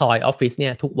เข้าซอยออฟฟิศเนี่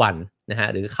ยทุกวันนะฮะ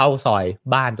หรือเข้าซอย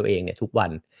บ้านตัวเองเนี่ยทุกวั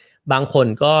นบางคน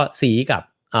ก็สีกับ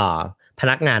พ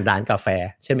นักงานร้านกาแฟ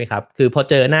ใช่ไหมครับคือพอ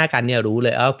เจอหน้ากันเนี่ยรู้เล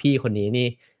ยพี่คนนี้นี่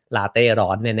ลาเต้ร้อ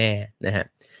นแน่ๆนะฮะ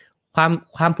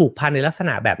ความผูกพันในลักษณ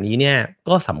ะแบบนี้เนี่ย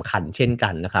ก็สำคัญเช่นกั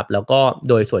นนะครับแล้วก็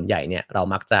โดยส่วนใหญ่เนี่ยเรา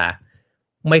มักจะ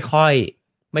ไม่ค่อย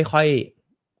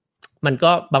มัน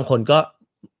ก็บางคนก็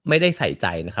ไม่ได้ใส่ใจ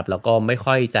นะครับแล้วก็ไม่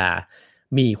ค่อยจะ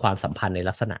มีความสัมพันธ์ใน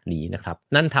ลักษณะนี้นะครับ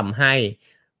นั่นทำให้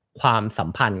ความสัม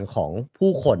พันธ์ของ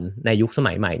ผู้คนในยุคส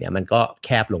มัยใหม่เนี่ยมันก็แค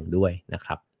บลงด้วยนะค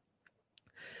รับ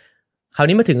คราว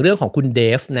นี้มาถึงเรื่องของคุณเด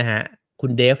ฟนะฮะคุ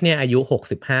ณเดฟเนี่ยอายุ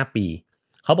65ปี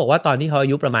เขาบอกว่าตอนที่เขาอา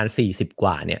ยุประมาณ40ก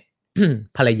ว่าเนี่ย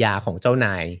ภรรยาของเจ้าน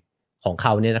ายของเข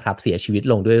าเนี่ยนะครับเสียชีวิต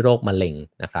ลงด้วยโรคมะเร็ง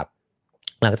นะครับ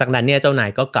หลังจากนั้นเนี่ยเจ้านาย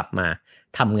ก็กลับมา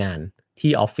ทำงาน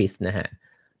ที่ออฟฟิศนะฮะ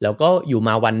แล้วก็อยู่ม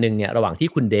าวันหนึ่งเนี่ยระหว่างที่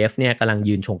คุณเดฟเนี่ยกำลัง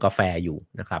ยืนชงกาแฟอยู่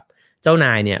นะครับ เจ้าน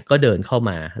ายเนี่ยก็เดินเข้า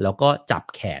มาแล้วก็จับ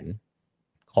แขน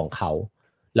ของเขา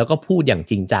แล้วก็พูดอย่าง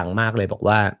จริงจังมากเลยบอก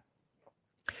ว่า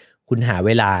คุณหาเ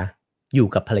วลาอยู่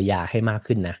กับภรรยาให้มาก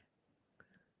ขึ้นนะ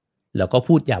แล้วก็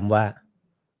พูดย้ำว่า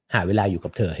หาเวลาอยู่กั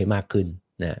บเธอให้มากขึ้น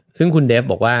นะซึ่งคุณเดฟ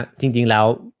บอกว่าจริงๆแล้ว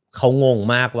เขางง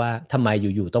มากว่าทำไม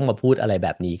อยู่ๆต้องมาพูดอะไรแบ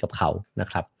บนี้กับเขานะ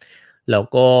ครับแล้ว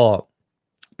ก็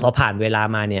พอผ่านเวลา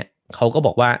มาเนี่ยเขาก็บ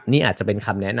อกว่านี่อาจจะเป็นค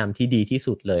ำแนะนำที่ดีที่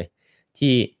สุดเลย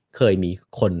ที่เคยมี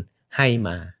คนให้ม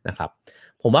านะครับ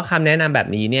ผมว่าคำแนะนำแบบ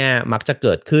นี้เนี่ยมักจะเ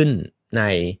กิดขึ้นใน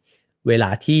เวลา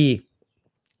ที่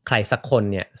ใครสักคน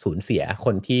เนี่ยสูญเสียค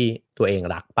นที่ตัวเอง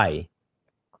รักไป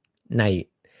ใน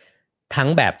ทั้ง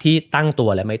แบบที่ตั้งตัว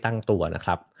และไม่ตั้งตัวนะค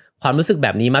รับความรู้สึกแบ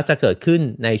บนี้มักจะเกิดขึ้น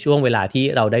ในช่วงเวลาที่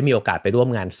เราได้มีโอกาสไปร่วม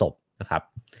งานศพนะครับ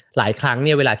หลายครั้งเ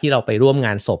นี่ยเวลาที่เราไปร่วมง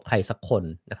านศพใครสักคน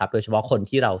นะครับโดยเฉพาะคน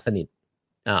ที่เราสนิท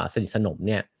สนม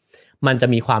เนี่ยมันจะ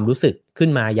มีความรู้สึกขึ้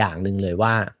นมาอย่างหนึ่งเลย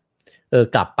ว่า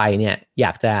กลับไปเนี่ยอย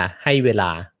ากจะให้เวลา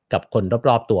กับคน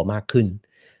รอบๆตัวมากขึ้น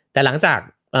แต่หลังจาก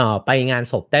ไปงาน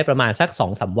ศพได้ประมาณสัก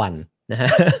 2-3 วันนะฮะ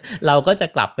เราก็จะ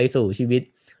กลับไปสู่ชีวิต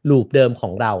ลูปเดิมขอ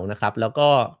งเรานะครับแล้วก็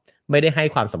ไม่ได้ให้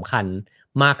ความสำคัญ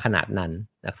มากขนาดนั้น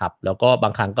นะครับแล้วก็บา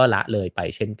งครั้งก็ละเลยไป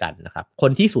เช่นกันนะครับค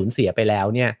นที่สูญเสียไปแล้ว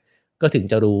เนี่ยก็ถึง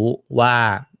จะรู้ว่า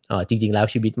จริงๆแล้ว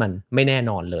ชีวิตมันไม่แน่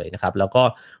นอนเลยนะครับแล้วก็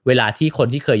เวลาที่คน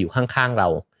ที่เคยอยู่ข้างๆเรา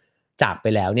จากไป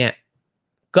แล้วเนี่ย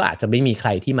ก็อาจจะไม่มีใคร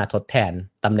ที่มาทดแทน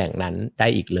ตำแหน่งนั้นได้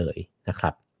อีกเลยนะครั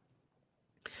บ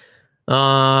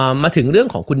มาถึงเรื่อง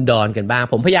ของคุณดอนกันบ้าง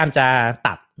ผมพยายามจะ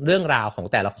ตัดเรื่องราวของ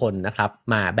แต่ละคนนะครับ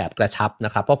มาแบบกระชับน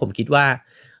ะครับเพราะผมคิดว่า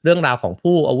เรื่องราวของ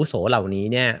ผู้อาวุโสเหล่านี้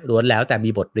เนี่ยล้วนแล้วแต่มี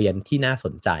บทเรียนที่น่าส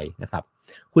นใจนะครับ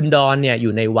คุณดอนเนี่ยอ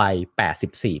ยู่ในวัย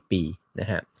84ปีนะ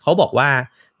ฮะเขาบอกว่า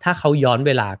ถ้าเขาย้อนเ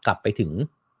วลากลับไปถึง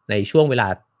ในช่วงเวลา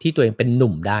ที่ตัวเองเป็นห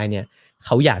นุ่มได้เนี่ยเข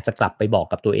าอยากจะกลับไปบอก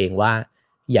กับตัวเองว่า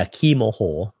อย่าขี้โมโห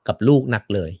กับลูกนัก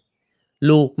เลย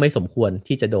ลูกไม่สมควร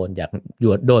ที่จะโด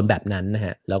นแบบนั้นนะฮ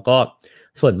ะแล้วก็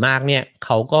ส่วนมากเนี่ยเข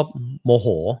าก็โมโห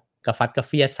กระฟัดกระเ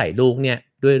ฟียดใส่ลูกเนี่ย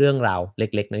ด้วยเรื่องราวเ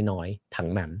ล็กๆน้อยๆทั้ง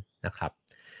นั้นนะครับ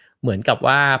เหมือนกับ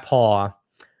ว่าพอ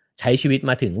ใช้ชีวิต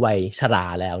มาถึงวัยชรา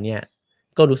แล้วเนี่ย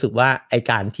ก็รู้สึกว่าไอ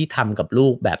การที่ทำกับลู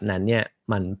กแบบนั้นเนี่ย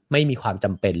มันไม่มีความจ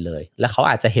ำเป็นเลยและเขา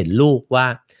อาจจะเห็นลูกว่า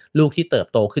ลูกที่เติบ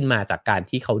โตขึ้นมาจากการ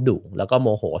ที่เขาดุแล้วก็โม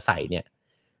โหใส่เนี่ย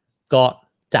ก็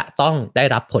จะต้องได้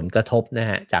รับผลกระทบนะ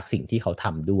ฮะจากสิ่งที่เขาท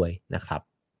ำด้วยนะครับ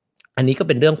อันนี้ก็เ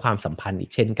ป็นเรื่องความสัมพันธ์อี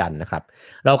กเช่นกันนะครับ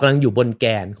เรากำลังอยู่บนแก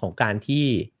นของการที่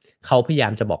เขาพยายา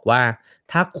มจะบอกว่า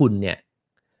ถ้าคุณเนี่ย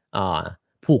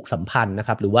ผูกสัมพันธ์นะค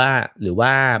รับหรือว่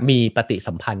ามีปฏิ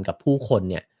สัมพันธ์กับผู้คน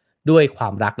เนี่ยด้วยควา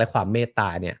มรักและความเมตตา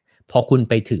เนี่ยพอคุณ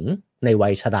ไปถึงในวั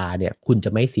ยชราเนี่ยคุณจะ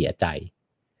ไม่เสียใจ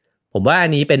ผมว่าอั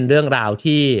นนี้เป็นเรื่องราว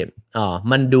ที่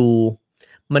มัน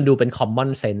ดูเป็น common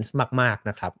sense มากๆ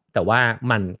นะครับแต่ว่า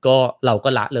เราก็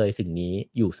ละเลยสิ่งนี้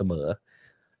อยู่เสมอ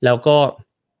แล้วก็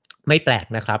ไม่แปลก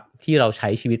นะครับที่เราใช้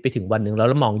ชีวิตไปถึงวันนึงแล้ว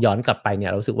เรามองย้อนกลับไปเนี่ย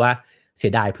เรารู้สึกว่าเสี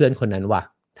ยดายเพื่อนคนนั้นว่ะ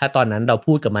ถ้าตอนนั้นเรา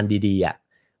พูดกับมันดีๆอ่ะ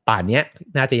ป่านเนี้ย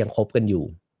น่าจะยังคบกันอยู่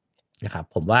นะครับ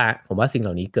ผมว่าสิ่งเห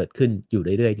ล่านี้เกิดขึ้นอยู่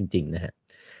เรื่อยๆจริงๆนะฮะ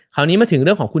คราวนี้มาถึงเ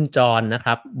รื่องของคุณจรนะค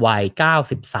รับวัย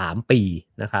93ปี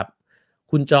นะครับ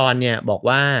คุณจรเนี่ยบอก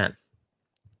ว่า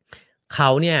เขา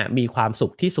เนี่ยมีความสุ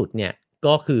ขที่สุดเนี่ย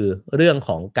ก็คือเรื่องข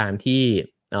องการที่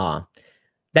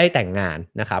ได้แต่งงาน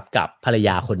นะครับกับภรรย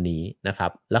าคนนี้นะครั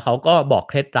บแล้วเขาก็บอก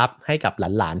เคล็ดลับให้กับ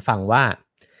หลานๆฟังว่า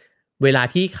เวลา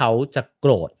ที่เขาจะโก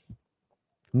รธ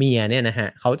เมียเนี่ยนะฮะ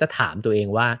เขาจะถามตัวเอง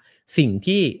ว่าสิ่ง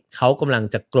ที่เขากำลัง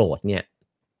จะโกรธเนี่ย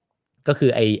ก็คื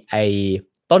อไอ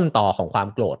ต้นตอของความ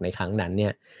โกรธในครั้งนั้นเนี่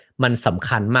ยมันสำ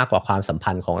คัญมากกว่าความสัม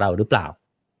พันธ์ของเราหรือเปล่า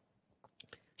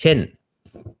เช่น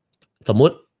สมมุ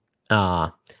ติ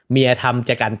เมียทำแจ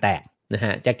กันแตกนะฮ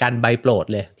ะแจกันใบโปรด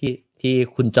เลยที่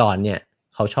คุณจรเนี่ย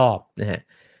เขาชอบนะฮะ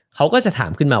เขาก็จะถา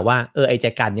มขึ้นมาว่าไอ้แจ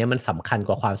กันเนี่ยมันสำคัญก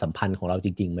ว่าความสัมพันธ์ของเราจ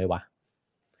ริงๆไหมวะ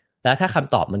แล้วถ้าค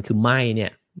ำตอบมันคือไม่เนี่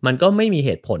ยมันก็ไม่มีเห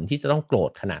ตุผลที่จะต้องโกร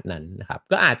ธขนาดนั้นนะครับ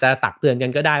ก็อาจจะตักเตือนกั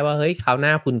นก็ได้ว่าเฮ้ยคราวหน้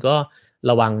าคุณก็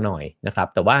ระวังหน่อยนะครับ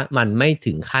แต่ว่ามันไม่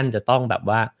ถึงขั้นจะต้องแบบ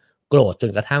ว่าโกรธจ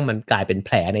นกระทั่งมันกลายเป็นแผ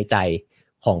ลในใจ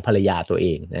ของภรรยาตัวเอ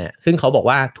งนะฮะซึ่งเขาบอก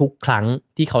ว่าทุกครั้ง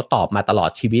ที่เขาตอบมาตลอ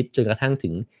ดชีวิตจนกระทั่งถึ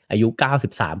งอายุ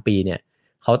93ปีเนี่ย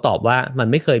เขาตอบว่ามัน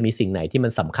ไม่เคยมีสิ่งไหนที่มั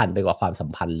นสำคัญไปกว่าความสัม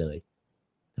พันธ์เลย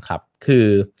นะครับคือ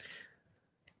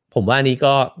ผมว่านี้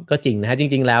ก็จริงนะฮะจ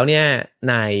ริงๆแล้วเนี่ย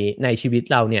ในชีวิต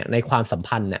เราเนี่ยในความสัม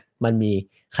พันธ์เนี่ยมันมี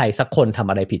ใครสักคนทำ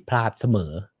อะไรผิดพลาดเสม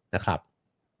อนะครับ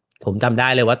ผมจำได้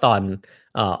เลยว่าตอน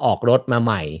ออกรถมาใ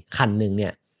หม่คันนึงเนี่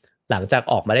ยหลังจาก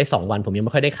ออกมาได้2วันผมยังไ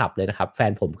ม่ค่อยได้ขับเลยนะครับแฟ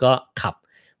นผมก็ขับ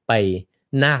ไป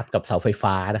นาบกับเสาไฟ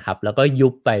ฟ้านะครับแล้วก็ยุ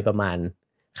บไปประมาณ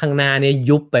ข้างหน้าเนี่ย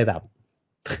ยุบไปแบบ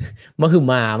มหึ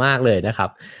มามากเลยนะครับ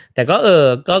แต่ก็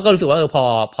ก็รู้สึกว่า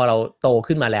พอเราโต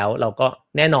ขึ้นมาแล้วเราก็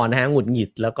แน่นอนนะฮะหงุดหงิด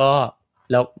แล้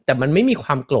วแต่มันไม่มีคว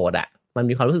ามโกรธอ่ะมัน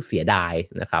มีความรู้สึกเสียดาย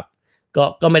นะครับ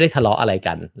ก็ไม่ได้ทะเลาะอะไร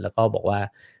กันแล้วก็บอกว่า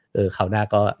คราวหน้า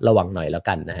ก็ระวังหน่อยแล้ว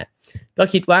กันนะฮะก็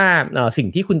คิดว่าสิ่ง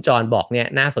ที่คุณจรบอกเนี่ย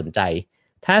น่าสนใจ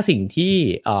ถ้าสิ่งที่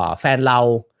แฟนเรา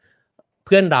เ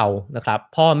พื่อนเรานะครับ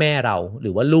พ่อแม่เราห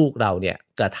รือว่าลูกเราเนี่ย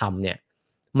กระทำเนี่ย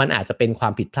มันอาจจะเป็นควา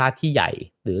มผิดพลาดที่ใหญ่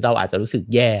หรือเราอาจจะรู้สึก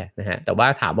แย่นะฮะแต่ว่า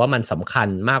ถามว่ามันสำคัญ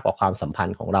มากกว่าความสัมพัน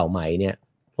ธ์ของเราไหมเนี่ย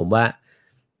ผมว่า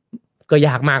ก็ย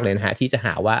ากมากเลยนะฮะที่จะห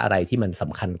าว่าอะไรที่มันส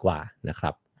ำคัญกว่านะครั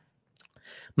บ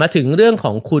มาถึงเรื่องข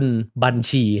องคุณบัญ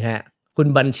ชีฮะคุณ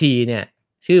บัญชีเนี่ย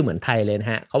ชื่อเหมือนไทยเลยน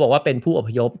ะฮะเขาบอกว่าเป็นผู้อพ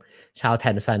ยพชาวแท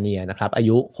นซาเนียนะครับอา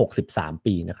ยุ63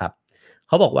ปีนะครับเ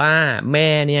ขาบอกว่าแม่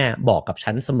เนี่ยบอกกับ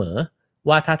ฉันเสมอ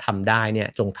ว่าถ้าทำได้เนี่ย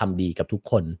จงทำดีกับทุก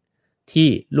คนที่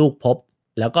ลูกพบ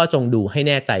แล้วก็จงดูให้แ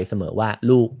น่ใจเสมอว่า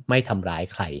ลูกไม่ทำร้าย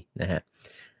ใครนะฮะ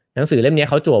หนังสือเล่มนี้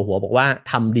เขาจั่วหัวบอกว่า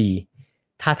ทำดี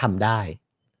ถ้าทำได้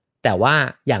แต่ว่า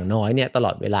อย่างน้อยเนี่ยตล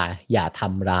อดเวลาอย่าท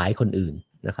ำร้ายคนอื่น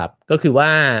นะครับก็คือว่า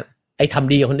ไอ้ท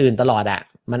ำดีกับคนอื่นตลอดอะ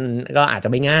มันก็อาจจะ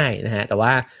ไม่ง่ายนะฮะแต่ว่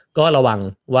าก็ระวัง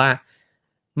ว่า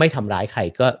ไม่ทำร้ายใคร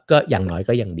ก็อย่างน้อย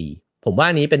ก็ยังดีผมว่า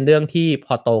อันนี้เป็นเรื่องที่พ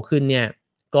อโตขึ้นเนี่ย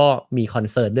ก็มีคอน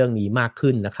เซิร์นเรื่องนี้มาก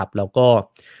ขึ้นนะครับแล้วก็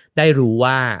ได้รู้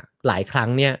ว่าหลายครั้ง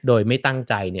เนี่ยโดยไม่ตั้ง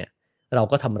ใจเนี่ยเรา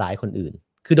ก็ทำร้ายคนอื่น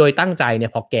คือโดยตั้งใจเนี่ย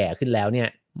พอแก่ขึ้นแล้วเนี่ย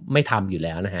ไม่ทำอยู่แ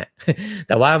ล้วนะฮะ แ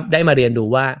ต่ว่าได้มาเรียนรู้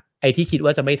ว่าไอ้ที่คิดว่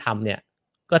าจะไม่ทำเนี่ย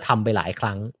ก็ทำไปหลายค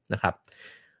รั้งนะครับ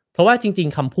เพราะว่าจริง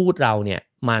ๆคำพูดเราเนี่ย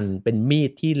มันเป็นมี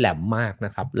ดที่แหลมมากน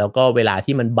ะครับแล้วก็เวลา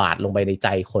ที่มันบาดลงไปในใจ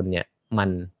คนเนี่ยมัน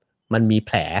มันมีแ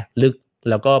ผลลึก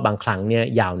แล้วก็บางครั้งเนี่ย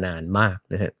ยาวนานมาก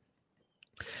นะฮะ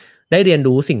ได้เรียน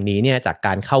รู้สิ่งนี้เนี่ยจากก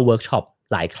ารเข้าเวิร์กช็อป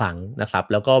หลายครั้งนะครับ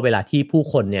แล้วก็เวลาที่ผู้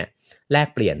คนเนี่ยแลก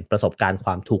เปลี่ยนประสบการณ์คว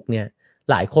ามทุกข์เนี่ย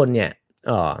หลายคนเนี่ย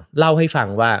เล่าให้ฟัง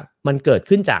ว่ามันเกิด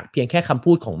ขึ้นจากเพียงแค่คำ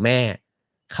พูดของแม่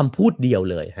คำพูดเดียว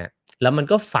เลยฮะแล้วมัน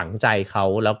ก็ฝังใจเขา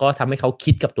แล้วก็ทำให้เขา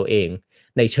คิดกับตัวเอง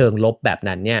ในเชิงลบแบบ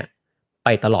นั้นเนี่ยไป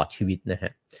ตลอดชีวิตนะฮ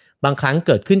ะบางครั้งเ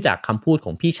กิดขึ้นจากคำพูดข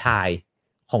องพี่ชาย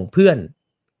ของเพื่อน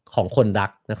ของคนรั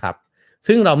กนะครับ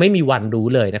ซึ่งเราไม่มีวันรู้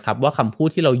เลยนะครับว่าคำพูด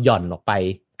ที่เราหย่อนออกไป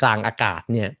กลางอากาศ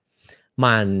เนี่ย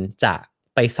มันจะ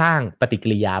ไปสร้างปฏิกิ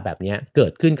ริยาแบบนี้เกิ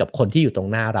ดขึ้นกับคนที่อยู่ตรง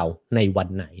หน้าเราในวัน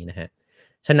ไหนนะฮะ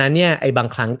ฉะนั้นเนี่ยไอ้บาง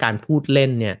ครั้งการพูดเล่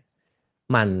นเนี่ย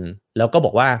มันแล้วก็บ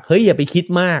อกว่าเฮ้ยอย่าไปคิด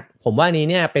มากผมว่านี้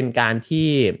เนี่ยเป็นการที่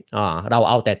เรา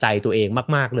เอาแต่ใจตัวเอง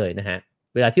มากๆเลยนะฮะ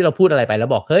เวลาที่เราพูดอะไรไปแล้ว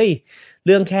บอกเฮ้ยเ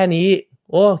รื่องแค่นี้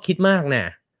โอ้คิดมากนะ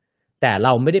แต่เร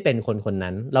าไม่ได้เป็นคนคน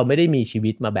นั้นเราไม่ได้มีชี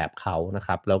วิตมาแบบเขานะค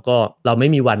รับแล้วก็เราไม่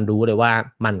มีวันรู้เลยว่า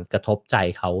มันกระทบใจ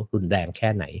เขารุนแรงแค่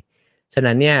ไหนฉะ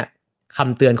นั้นเนี่ยค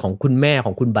ำเตือนของคุณแม่ข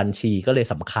องคุณบัญชีก็เลย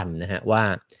สำคัญนะฮะว่า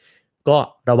ก็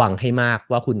ระวังให้มาก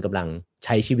ว่าคุณกำลังใ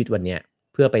ช้ชีวิตวันนี้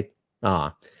เพื่อไป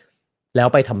แล้ว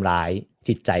ไปทำร้าย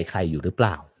จิตใจใครอยู่หรือเป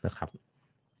ล่านะครับ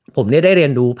ผมได้เรีย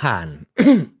นรู้ผ่าน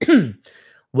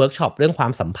เวิร์กช็อปเรื่องควา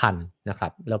มสัมพันธ์นะครั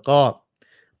บแล้วก็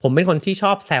ผมเป็นคนที่ช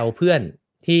อบแซวเพื่อน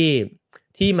ที่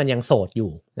ที่มันยังโสดอ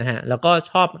ยู่นะฮะแล้วก็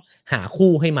ชอบหา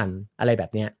คู่ให้มันอะไรแบ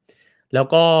บเนี้ยแล้ว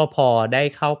ก็พอได้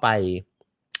เข้าไป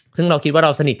ซึ่งเราคิดว่าเร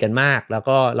าสนิทกันมากแล้ว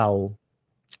ก็เ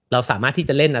ราสามารถที่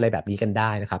จะเล่นอะไรแบบนี้กันไ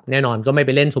ด้นะครับแน่นอนก็ไม่ไ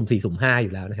ปเล่นสุ่ม4สุ่ม5อ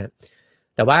ยู่แล้วนะฮะ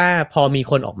แต่ว่าพอมี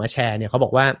คนออกมาแชร์เนี่ยเขาบอ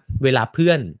กว่าเวลาเพื่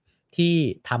อนที่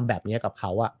ทำแบบนี้กับเข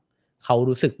าอะเขา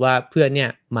รู้สึกว่าเพื่อนเนี่ย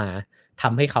มาท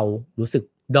ำให้เขารู้สึก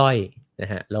ด้อยน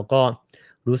ะฮะแล้วก็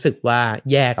รู้สึกว่า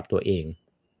แย่กับตัวเอง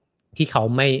ที่เขา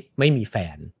ไม่มีแฟ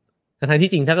นทั้ง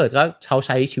ที่จริงถ้าเกิดก็เขาใ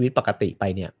ช้ชีวิตปกติไป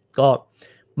เนี่ยก็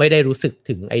ไม่ได้รู้สึก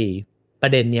ถึงไอ้ปร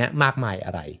ะเด็นเนี้ยมากมายอ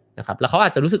ะไรนะครับแล้วเขาอา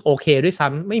จจะรู้สึกโอเคด้วยซ้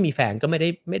ำไม่มีแฟนก็ไม่ไ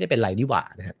ด้เป็นไรนี่หว่า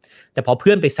นะฮะแต่พอเ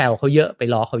พื่อนไปแซวเขาเยอะไป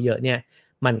ล้อเขาเยอะเนี่ย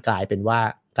มันกลายเ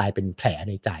ป็นแผล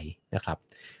ในใจนะครับ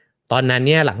ตอนนั้นเ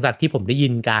นี่ยหลังจากที่ผมได้ยิ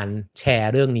นการแชร์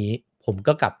เรื่องนี้ผม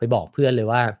ก็กลับไปบอกเพื่อนเลย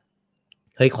ว่า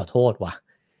เฮ้ยขอโทษว่ะ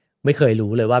ไม่เคย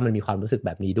รู้เลยว่ามันมีความรู้สึกแ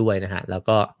บบนี้ด้วยนะฮะแล้ว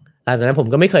ก็หลังจากนั้นผม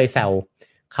ก็ไม่เคยแซว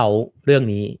เขาเรื่อง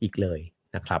นี้อีกเลย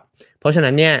นะครับเพราะฉะ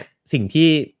นั้นเนี่ยสิ่งที่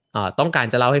ต้องการ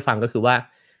จะเล่าให้ฟังก็คือว่า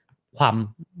ความ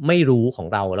ไม่รู้ของ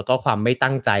เราแล้วก็ความไม่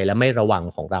ตั้งใจและไม่ระวัง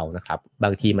ของเรานะครับบา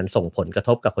งทีมันส่งผลกระท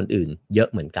บกับคนอื่นเยอะ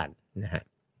เหมือนกันนะฮะ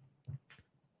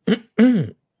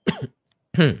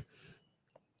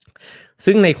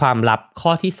ซึ่งในความลับข้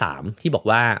อที่3ที่บอก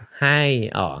ว่า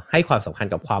ให้ความสำคัญ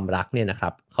กับความรักเนี่ยนะครั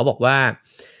บเขาบอกว่า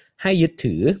ให้ยึด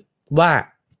ถือว่า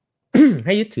ใ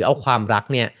ห้ยึดถือเอาความรัก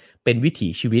เนี่ยเป็นวิถี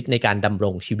ชีวิตในการดำร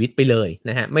งชีวิตไปเลย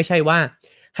นะฮะไม่ใช่ว่า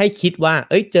ให้คิดว่า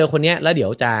เอ้ยเจอคนเนี้ยแล้วเดี๋ย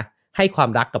วจะให้ความ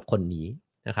รักกับคนนี้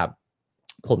นะครับ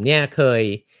ผมเนี่ยเคย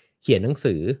เขียนหนัง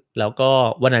สือแล้วก็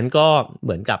วันนั้นก็เห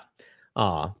มือนกับ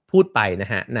พูดไปน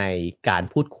ะฮะในการ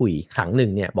พูดคุยครั้งหนึ่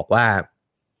งเนี่ยบอกว่า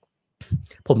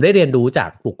ผมได้เรียนรู้จาก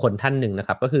บุคคลท่านหนึ่งนะค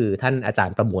รับก็คือท่านอาจาร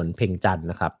ย์ประมวลเพ็งจันทร์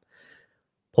นะครับ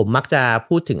ผมมักจะ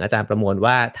พูดถึงอาจารย์ประมวล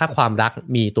ว่าถ้าความรัก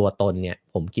มีตัวตนเนี่ย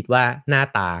ผมคิดว่าหน้า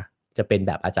ตาจะเป็นแ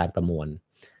บบอาจารย์ประมวล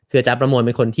คืออาจารย์ประมวลเ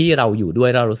ป็นคนที่เราอยู่ด้วย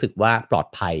เรารู้สึกว่าปลอด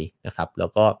ภัยนะครับแล้ว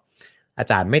ก็อา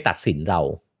จารย์ไม่ตัดสินเรา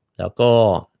แล้วก็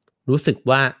รู้สึก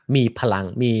ว่ามีพลัง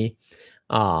มี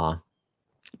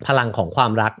พลังของควา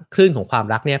มรักคลื่นของความ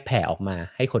รักเนี่ยแผ่ออกมา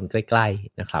ให้คนใกล้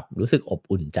ๆนะครับรู้สึกอบ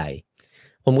อุ่นใจ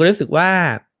ผมก็รู้สึกว่า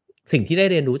สิ่งที่ได้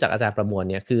เรียนรู้จากอาจารย์ประมวล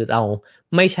เนี่ยคือเรา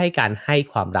ไม่ใช่การให้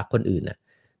ความรักคนอื่นนะ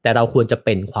แต่เราควรจะเ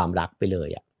ป็นความรักไปเลย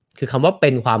อ่ะคือคำว่าเป็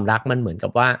นความรักมันเหมือนกั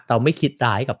บว่าเราไม่คิด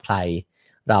ร้ายกับใคร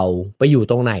เราไปอยู่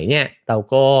ตรงไหนเนี่ยเรา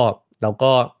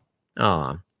ก็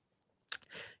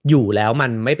อยู่แล้วมั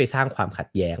นไม่ไปสร้างความขัด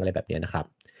แย้งอะไรแบบนี้นะครับ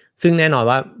ซึ่งแน่นอน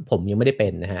ว่าผมยังไม่ได้เป็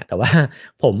นนะฮะแต่ว่า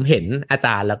ผมเห็นอาจ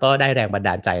ารย์แล้วก็ได้แรงบันด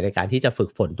าลใจในการที่จะฝึก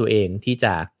ฝนตัวเองที่จ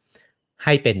ะใ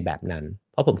ห้เป็นแบบนั้น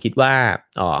เพราะผมคิดว่า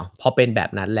พอเป็นแบบ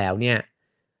นั้นแล้วเนี่ย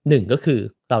หนึ่งก็คือ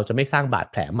เราจะไม่สร้างบาด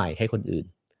แผลใหม่ให้คนอื่น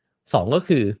สองก็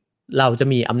คือเราจะ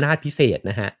มีอำนาจพิเศษ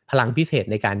นะฮะพลังพิเศษ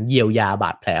ในการเยียวยาบ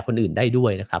าดแผลคนอื่นได้ด้ว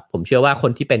ยนะครับผมเชื่อว่าค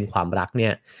นที่เป็นความรักเนี่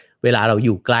ยเวลาเราอ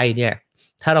ยู่ใกล้เนี่ย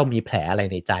ถ้าเรามีแผลอะไร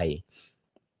ในใจ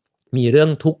มีเรื่อง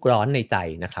ทุกข์ร้อนในใจ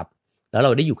นะครับแล้วเร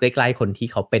าได้อยู่ใกล้ๆคนที่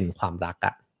เขาเป็นความรักอ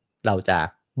ะเราจะ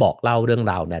บอกเล่าเรื่อง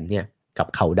ราวนั้นเนี่ยกับ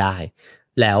เขาได้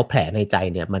แล้วแผลในใจ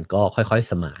เนี่ยมันก็ค่อย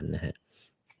ๆสมานนะฮะ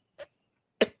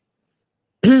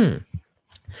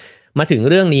มาถึง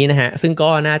เรื่องนี้นะฮะซึ่งก็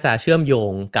น่าจะเชื่อมโย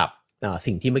งกับ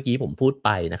สิ่งที่เมื่อกี้ผมพูดไป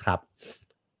นะครับ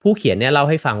ผู้เขียนเนี่ยเล่า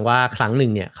ให้ฟังว่าครั้งหนึ่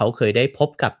งเนี่ยเขาเคยได้พบ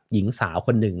กับหญิงสาวค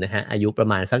นหนึ่งนะฮะอายุประ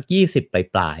มาณสัก20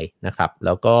ปลายๆนะครับแ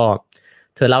ล้วก็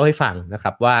เธอเล่าให้ฟังนะค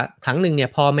รับว่าครั้งหนึ่งเนี่ย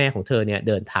พ่อแม่ของเธอเนี่ย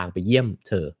เดินทางไปเยี่ยม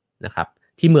เธอนะครับ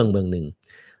ที่เมืองหนึ่ง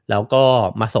แล้วก็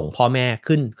มาส่งพ่อแม่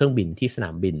ขึ้นเครื่องบินที่สน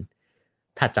ามบิน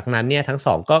ถัดจากนั้นเนี่ยทั้งส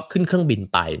องก็ขึ้นเครื่องบิน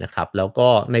ไปนะครับแล้วก็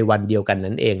ในวันเดียวกัน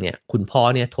นั้นเองเนี่ยคุณพ่อ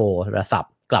เนี่ยโทรศัพ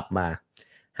ท์กลับมา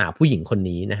หาผู้หญิงคน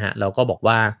นี้นะฮะแล้วก็บอก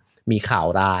ว่ามีข่าว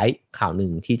ร้ายข่าวหนึ่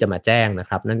งที่จะมาแจ้งนะ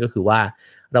ครับนั่นก็คือว่า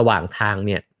ระหว่างทางเ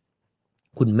นี่ย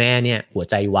คุณแม่เนี่ยหัว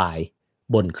ใจวาย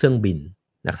บนเครื่องบิน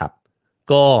นะครับ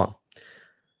ก็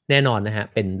แน่นอนนะฮะ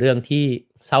เป็นเรื่องที่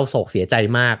เศร้าโศกเสียใจ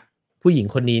มากผู้หญิง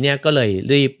คนนี้เนี่ยก็เลย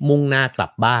รีบมุ่งหน้ากลั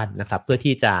บบ้านนะครับเพื่อ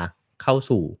ที่จะเข้า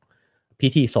สู่พิ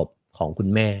ธีศพของคุณ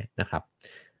แม่นะครับ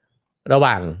ระห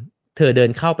ว่างเธอเดิน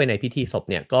เข้าไปในพิธีศพ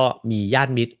เนี่ยก็มีญา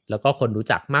ติมิตรแล้วก็คนรู้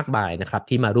จักมากมายนะครับ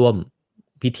ที่มาร่วม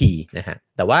พิธีนะฮะ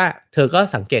แต่ว่าเธอก็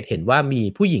สังเกตเห็นว่ามี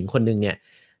ผู้หญิงคนนึงเนี่ย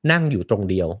นั่งอยู่ตรง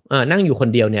เดียวนั่งอยู่คน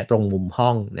เดียวเนี่ยตรงมุมห้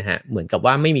องนะฮะเหมือนกับ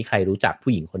ว่าไม่มีใครรู้จัก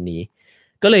ผู้หญิงคนนี้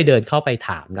ก็เลยเดินเข้าไปถ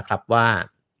ามนะครับว่า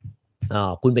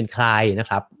คุณเป็นใครนะ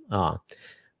ครับ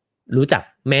รู้จัก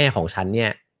แม่ของฉันเนี่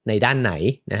ยในด้านไหน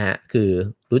นะฮะคือ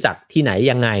รู้จักที่ไหน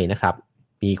ยังไงนะครับ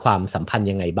มีความสัมพันธ์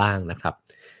ยังไงบ้างนะครับ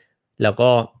แล้วก็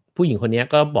ผู้หญิงคนนี้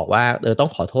ก็บอกว่าต้อง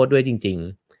ขอโทษด้วยจริง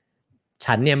ๆ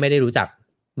ฉันเนี่ยไม่ได้รู้จัก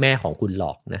แม่ของคุณหร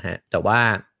อกนะฮะแต่ว่า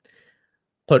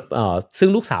ซึ่ง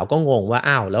ลูกสาวก็งงว่า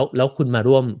อ้าวแล้วคุณมา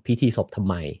ร่วมพิธีศพทำ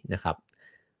ไมนะครับ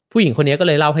ผู้หญิงคนนี้ก็เ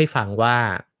ลยเล่าให้ฟังว่า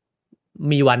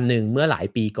มีวันหนึ่งเมื่อหลาย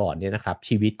ปีก่อนเนี่ยนะครับ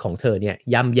ชีวิตของเธอเนี่ย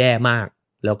ย่ำแย่มาก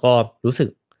แล้วก็รู้สึก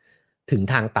ถึง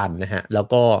ทางตันนะฮะแล้ว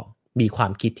ก็มีควา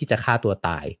มคิดที่จะฆ่าตัวต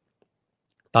าย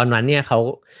ตอนนั้นเนี่ยเขา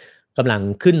กำลัง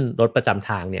ขึ้นรถประจำ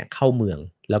ทางเนี่ยเข้าเมือง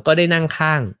แล้วก็ได้นั่ง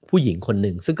ข้างผู้หญิงคนห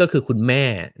นึ่งซึ่งก็คือคุณแม่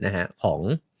นะฮะของ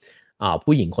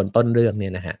ผู้หญิงคนต้นเรื่องเนี่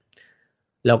ยนะฮะ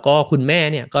แล้วก็คุณแม่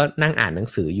เนี่ยก็นั่งอ่านหนัง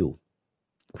สืออยู่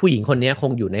ผู้หญิงคนนี้ค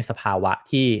งอยู่ในสภาวะ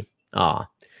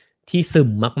ที่ซึม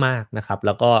มากๆนะครับแ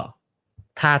ล้วก็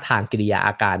ท่าทางกิริยาอ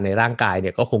าการในร่างกายเ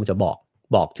นี่ยก็คงจะ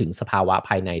บอกถึงสภาวะภ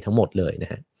ายในทั้งหมดเลยน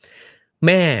ะฮะแ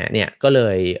ม่เนี่ยก็เล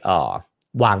ย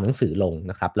วางหนังสือลง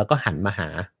นะครับแล้วก็หันมาหา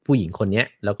ผู้หญิงคนนี้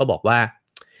แล้วก็บอกว่า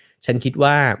ฉันคิด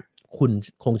ว่าคุณ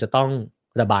คงจะต้อง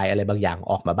ระบายอะไรบางอย่าง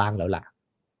ออกมาบ้างแล้วล่ะ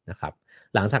นะครับ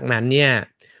หลังจากนั้นเนี่ย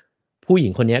ผู้หญิ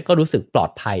งคนนี้ก็รู้สึกปลอ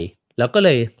ดภัยแล้วก็เล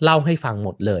ยเล่าให้ฟังหม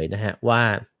ดเลยนะฮะว่า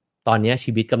ตอนนี้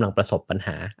ชีวิตกำลังประสบปัญห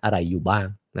าอะไรอยู่บ้าง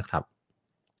นะครับ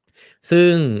ซึ่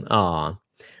ง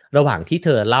ระหว่างที่เธ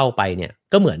อเล่าไปเนี่ย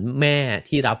ก็เหมือนแม่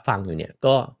ที่รับฟังอยู่เนี่ย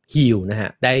ก็ฮีลนะฮะ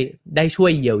ได้ช่ว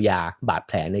ยเยียวยาบาดแ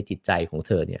ผลในจิตใจของเ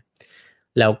ธอเนี่ย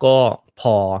แล้วก็พ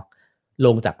อล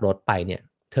งจากรถไปเนี่ย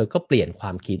เธอก็เปลี่ยนคว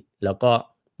ามคิดแล้วก็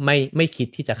ไม่คิด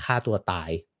ที่จะฆ่าตัวตาย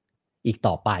อีก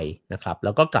ต่อไปนะครับแ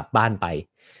ล้วก็กลับบ้านไป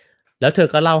แล้วเธอ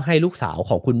ก็เล่าให้ลูกสาว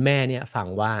ของคุณแม่เนี่ยฟัง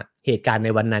ว่าเหตุการณ์ใน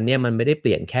วันนั้นเนี่ยมันไม่ได้เป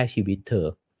ลี่ยนแค่ชีวิตเธอ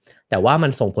แต่ว่ามั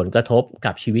นส่งผลกระทบ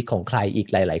กับชีวิตของใครอีก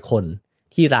หลายๆคน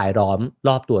ที่รายล้อมร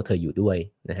อบตัวเธออยู่ด้วย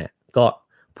นะฮะก็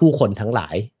ผู้คนทั้งหลา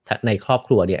ยในครอบค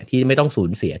รัวเนี่ยที่ไม่ต้องสู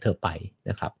ญเสียเธอไป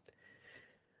นะครับ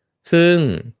ซึ่ง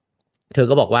เธอ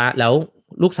ก็บอกว่าแล้ว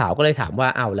ลูกสาวก็เลยถามว่า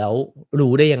อ้าวแล้ว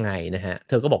รู้ได้ยังไงนะฮะเ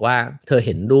ธอก็บอกว่าเธอเ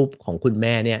ห็นรูปของคุณแ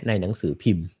ม่เนี่ยในหนังสือ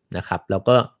พิมพ์ นะครับแล้ว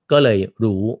ก็เลย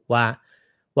รู้ว่า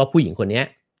ผู้หญิงคนนี้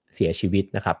เสียชีวิต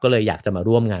นะครับก็เลยอยากจะมา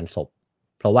ร่วมงานศพ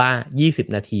เพราะว่า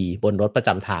20นาทีบนรถประจ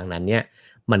ำทางนั้นเนี่ย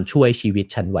มันช่วยชีวิต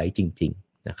ฉันไว้จริง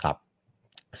ๆนะครับ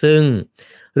ซึ่ง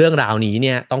เรื่องราวนี้เ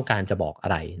นี่ยต้องการจะบอกอะ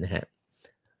ไรนะฮะ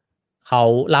เขา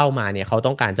เล่ามาเนี่ยเขา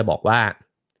ต้องการจะบอกว่า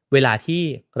เวลาที่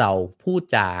เราพูด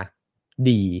จา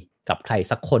ดีกับใคร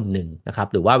สักคนหนึ่งนะครับ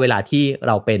หรือว่าเวลาที่เ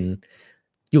ราเป็น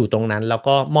อยู่ตรงนั้นแล้ว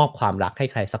ก็มอบความรักให้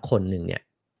ใครสักคนหนึ่งเนี่ย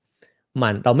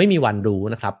เราไม่มีวันรู้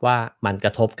นะครับว่ามันกร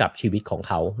ะทบกับชีวิตของเ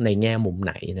ขาในแง่มุมไ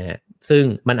หนนะฮะซึ่ง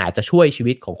มันอาจจะช่วยชี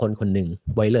วิตของคนคนหนึ่ง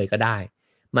ไว้เลยก็ได้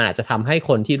มันอาจจะทำให้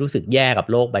คนที่รู้สึกแย่กับ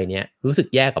โลกใบนี้รู้สึก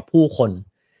แย่กับผู้คน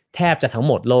แทบจะทั้ง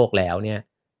หมดโลกแล้วเนี่ย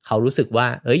เขารู้สึกว่า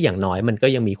อย่างน้อยมันก็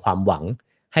ยังมีความหวัง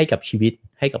ให้กับชีวิต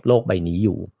ให้กับโลกใบนี้อ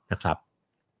ยู่นะครับ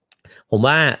ผม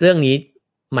ว่าเรื่องนี้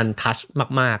มันทัช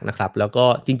มากๆนะครับแล้วก็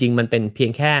จริงๆมันเป็นเพีย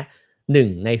งแค่หนึ่ง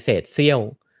ในเศษเสี้ยว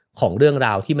ของเรื่องร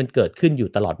าวที่มันเกิดขึ้นอยู่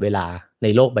ตลอดเวลาใน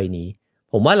โลกใบนี้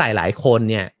ผมว่าหลายๆคน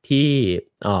เนี่ยที่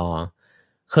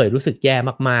เคยรู้สึกแย่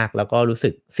มากๆแล้วก็รู้สึ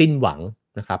กสิ้นหวัง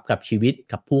นะครับกับชีวิต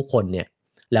กับผู้คนเนี่ย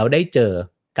แล้วได้เจอ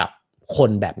กับค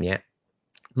นแบบนี้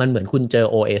มันเหมือนคุณเจอ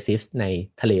โอเอซิสใน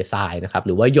ทะเลทรายนะครับห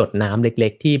รือว่าหยดน้ำเล็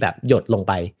กๆที่แบบหยดลง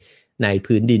ไปใน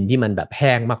พื้นดินที่มันแบบแ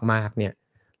ห้งมากๆเนี่ย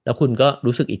แล้วคุณก็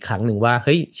รู้สึกอีกครั้งหนึ่งว่าเ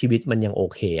ฮ้ยชีวิตมันยังโอ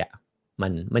เคอ่ะ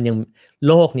มันยัง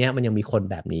โลกนี้มันยังมีคน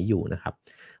แบบนี้อยู่นะครับ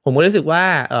ผมก็รู้สึกว่า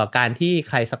การที่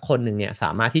ใครสักคนหนึ่งเนี่ยส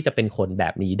ามารถที่จะเป็นคนแบ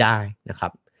บนี้ได้นะครั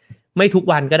บไม่ทุก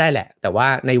วันก็ได้แหละแต่ว่า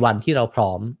ในวันที่เราพร้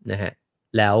อมนะฮะ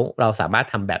แล้วเราสามารถ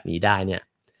ทำแบบนี้ได้เนี่ย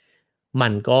มั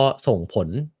นก็ส่งผล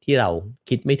ที่เรา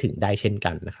คิดไม่ถึงได้เช่น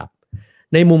กันนะครับ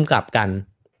ในมุมกลับกัน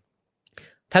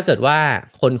ถ้าเกิดว่า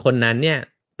คนคนนั้นเนี่ย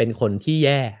เป็นคนที่แ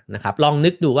ย่นะครับลองนึ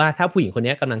กดูว่าถ้าผู้หญิงคน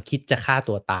นี้กำลังคิดจะฆ่า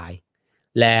ตัวตาย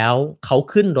แล้วเขา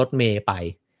ขึ้นรถเมล์ไป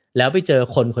แล้วไปเจอ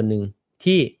คนคนหนึ่ง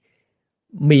ที่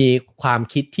มีความ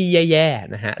คิดที่แย่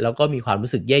ๆนะฮะแล้วก็มีความ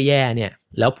รู้สึกแย่ๆเนี่ย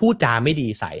แล้วพูดจาไม่ดี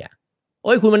ใส่อ่ะโ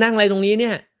อ้ยคุณมานั่งอะไรตรงนี้เนี่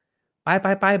ยไ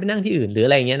ปนั่งที่อื่นหรืออ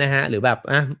ะไรเงี้ยนะฮะหรือแบบ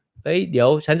เดี๋ยว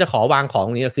ฉันจะขอวางของ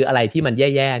นี้คืออะไรที่มันแ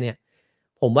ย่ๆเนี่ย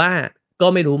ผมว่าก็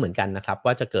ไม่รู้เหมือนกันนะครับ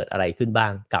ว่าจะเกิดอะไรขึ้นบ้า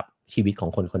งกับชีวิตขอ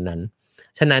งคนคนนั้น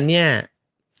ฉะนั้นเนี่ย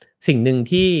สิ่งหนึ่ง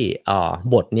ที่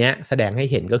บทเนี้ยแสดงให้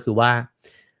เห็นก็คือว่า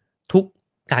ทุก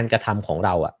การกระทำของเร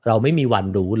าเราไม่มีวัน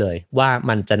รู้เลยว่า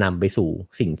มันจะนำไปสู่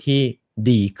สิ่งที่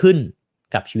ดีขึ้น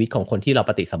กับชีวิตของคนที่เรา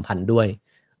ปฏิสัมพันธ์ด้วย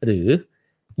หรือ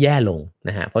แย่ลงน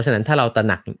ะฮะเพราะฉะนั้นถ้าเราตระ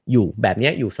หนักอยู่แบบนี้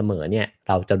อยู่เสมอเนี่ย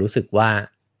เราจะรู้สึกว่า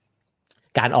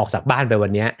การออกจากบ้านไปวั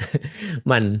นนี้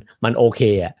มันโอเค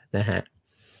นะฮะ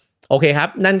โอเคครับ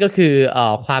นั่นก็คือ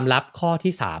ความลับข้อ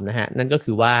ที่3นะฮะนั่นก็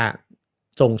คือว่า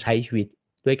จงใช้ชีวิต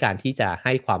ด้วยการที่จะใ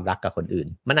ห้ความรักกับคนอื่น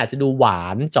มันอาจจะดูหวา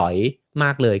นจ๋อยม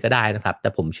ากเลยก็ได้นะครับแต่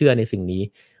ผมเชื่อในสิ่งนี้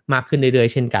มากขึ้นเรื่อย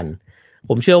ๆเช่นกัน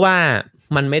ผมเชื่อว่า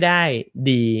มันไม่ได้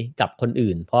ดีกับคน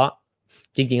อื่นเพราะ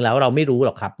จริงๆแล้วเราไม่รู้หร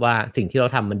อกครับว่าสิ่งที่เรา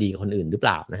ทำมันดีกับคนอื่นหรือเป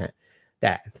ล่านะฮะแ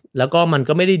ต่แล้วก็มัน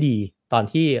ก็ไม่ได้ดีตอน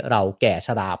ที่เราแก่ช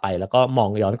ราไปแล้วก็มอง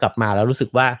ย้อนกลับมาแล้วรู้สึก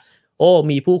ว่าโอ้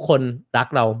มีผู้คนรัก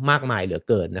เรามากมายเหลือ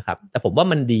เกินนะครับแต่ผมว่า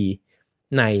มันดี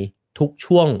ในทุก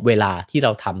ช่วงเวลาที่เร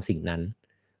าทำสิ่งนั้น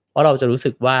เพราะเราจะรู้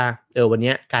สึกว่าวัน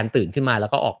นี้การตื่นขึ้นมาแล้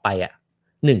วก็ออกไป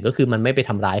1ก็คือมันไม่ไป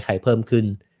ทำร้ายใครเพิ่มขึ้น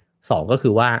2ก็คื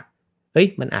อว่า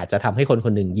มันอาจจะทำให้คนค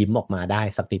นหนึ่งยิ้มออกมาได้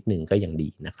สักนิดหนึ่งก็ยังดี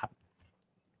นะครับ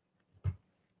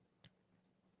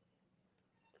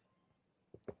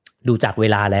ดูจากเว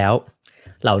ลาแล้ว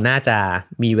เราน่าจะ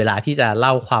มีเวลาที่จะเ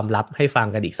ล่าความลับให้ฟัง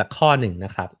กันอีกสักข้อหนึ่งน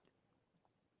ะครับ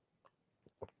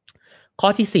ข้อ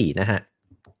ที่4นะฮะ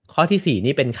ข้อที่4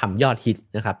นี่เป็นคำยอดฮิต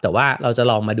นะครับแต่ว่าเราจะ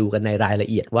ลองมาดูกันในรายละ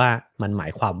เอียดว่ามันหมา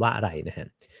ยความว่าอะไรนะฮะ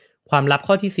ความลับ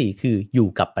ข้อที่4คืออยู่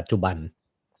กับปัจจุบัน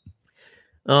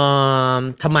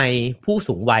ทำไมผู้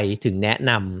สูงวัยถึงแนะ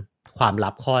นำความลั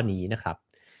บข้อนี้นะครับ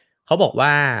เขาบอกว่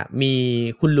ามี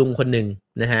คุณลุงคนหนึ่ง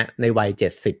นะฮะในวัย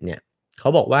70เนี่ยเขา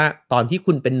บอกว่าตอนที่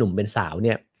คุณเป็นหนุ่มเป็นสาวเ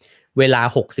นี่ยเวลา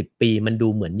60ปีมันดู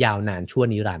เหมือนยาวนานชั่ว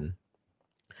นิรันดร์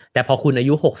แต่พอคุณอา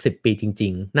ยุ60ปีจริ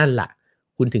งๆนั่นแหละ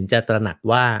คุณถึงจะตระหนัก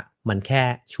ว่ามันแค่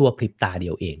ชั่วพริบตาเดี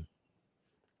ยวเอง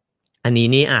อันนี้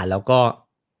นี่อ่านแล้วก็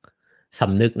ส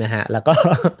ำนึกนะฮะแล้วก็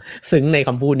ซึ้งในค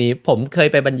ำพูดนี้ผมเคย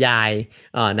ไปบรรยาย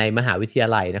ในมหาวิทยา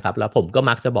ลัยนะครับแล้วผมก็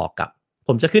มักจะบอกกับผ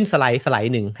มจะขึ้นสไล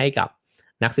ด์หนึ่งให้กับ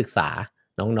นักศึกษา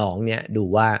น้องๆเนี่ยดู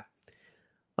ว่า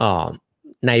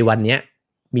ในวันนี้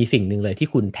มีสิ่งหนึ่งเลยที่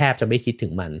คุณแทบจะไม่คิดถึ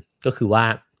งมันก็คือว่า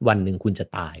วันหนึ่งคุณจะ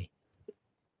ตาย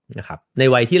นะครับใน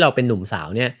วัยที่เราเป็นหนุ่มสาว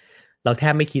เนี่ยเราแท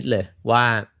บไม่คิดเลยว่า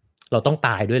เราต้องต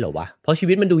ายด้วยเหรอวะเพราะชี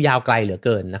วิตมันดูยาวไกลเหลือเ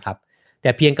กินนะครับแ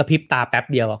ต่เพียงกระพริบตาแป๊บ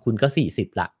เดียวคุณก็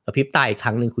40ละกระพริบตาอีกค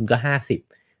รั้งหนึ่งคุณก็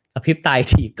50กระพริบตาอีก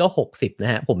ทีก็60น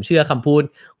ะฮะผมเชื่อคำพูด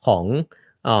ข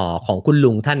องคุณ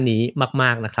ลุงท่านนี้ม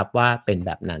ากๆนะครับว่าเป็นแ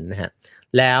บบนั้นนะฮะ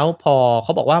แล้วพอเข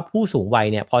าบอกว่าผู้สูงวัย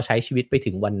เนี่ยพอใช้ชีวิตไป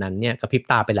ถึงวันนั้นเนี่ยกระพริบ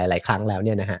ตาไปหลายๆครั้งแล้วเ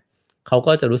นี่ยนะฮะเขา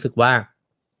ก็จะรู้สึกว่า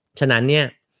ฉะนั้นเนี่ย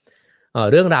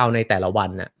เรื่องราวในแต่ละวั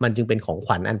นน่ะมันจึงเป็นของข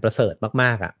วัญอันประเสริฐม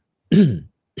ากๆอ่ะ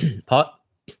เพราะ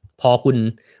พอคุณ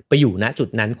ไปอยู่ณจุด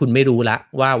นั้นคุณไม่รู้ละ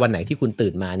ว่าวันไหนที่คุณตื่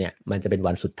นมาเนี่ยมันจะเป็น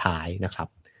วันสุดท้ายนะครับ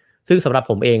ซึ่งสำหรับ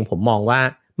ผมเองผมมองว่า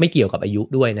ไม่เกี่ยวกับอายุ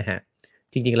ด้วยนะฮะ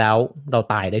จริงๆแล้วเรา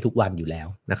ตายได้ทุกวันอยู่แล้ว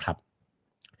นะครับ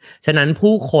ฉะนั้น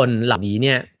ผู้คนเหล่านี้เ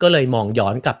นี่ยก็เลยมองย้อ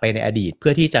นกลับไปในอดีตเพื่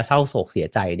อที่จะเศร้าโศกเสีย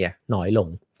ใจเนี่ยน้อยลง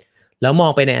แล้วมอ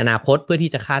งไปในอนาคตเพื่อ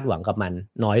ที่จะคาดหวังกับมัน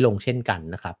น้อยลงเช่นกัน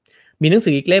นะครับมีหนังสื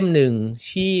ออีกเล่มหนึ่ง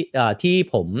ที่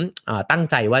ผมตั้ง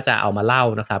ใจว่าจะเอามาเล่า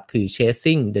นะครับคือ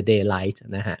Chasing the Daylight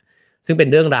นะฮะซึ่งเป็น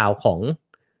เรื่องราวของ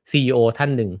CEO ท่า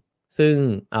นหนึ่งซึ่ง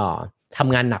ท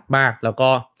ำงานหนักมากแล้วก็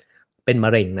เป็นมะ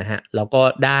เร็งนะฮะแล้วก็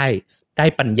ได้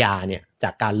ปัญญาเนี่ยจา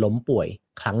กการล้มป่วย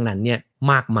ครั้งนั้นเนี่ย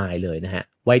มากมายเลยนะฮะ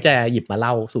ไว้จะหยิบมาเ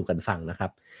ล่าสู่กันฟังนะครั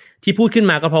บที่พูดขึ้น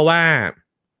มาก็เพราะว่า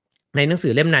ในหนังสื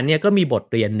อเล่มนั้นเนี่ยก็มีบท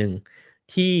เรียนหนึ่ง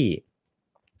ที่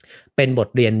เป็นบท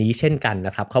เรียนนี้เช่นกันน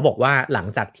ะครับเขาบอกว่าหลัง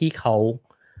จากที่เขา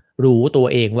รู้ตัว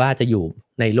เองว่าจะอยู่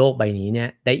ในโลกใบนี้เนี่ย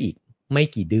ได้อีกไม่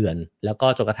กี่เดือนแล้วก็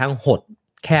จนกระทั่งหด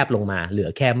แคบลงมาเหลือ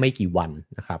แค่ไม่กี่วัน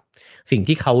นะครับสิ่ง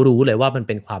ที่เขารู้เลยว่ามันเ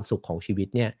ป็นความสุขของชีวิต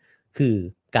เนี่ยคือ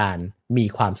การมี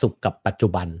ความสุขกับปัจจุ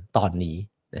บันตอนนี้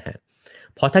นะฮะ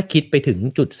เพราะถ้าคิดไปถึง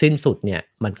จุดสิ้นสุดเนี่ย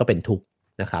มันก็เป็นทุกข์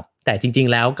นะครับแต่จริง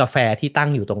ๆแล้วกาแฟที่ตั้ง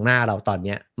อยู่ตรงหน้าเราตอน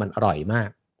นี้มันอร่อยมาก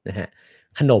นะฮะ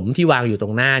ขนมที่วางอยู่ตร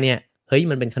งหน้าเนี่ยเฮ้ย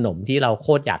มันเป็นขนมที่เราโค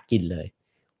ตรอยากกินเลย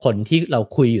คนที่เรา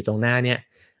คุยอยู่ตรงหน้าเนี่ย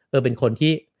เป็นคน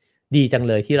ที่ดีจัง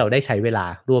เลยที่เราได้ใช้เวลา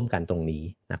ร่วมกันตรงนี้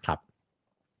นะครับ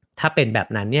ถ้าเป็นแบบ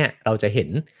นั้นเนี่ยเราจะเห็น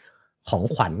ของ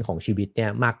ขวัญของชีวิตเนี่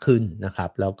ยมากขึ้นนะครับ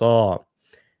แล้วก็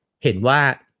เห็นว่า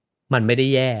มันไม่ได้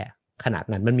แย่ขนาด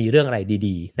นั้นมันมีเรื่องอะไร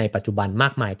ดีๆในปัจจุบันมา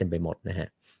กมายเต็มไปหมดนะฮะ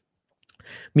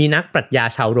มีนักปรัชญา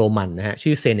ชาวโรมันนะฮะ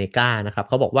ชื่อเซเนกานะครับ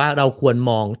เขาบอกว่าเราควร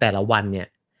มองแต่ละวันเนี่ย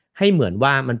ให้เหมือน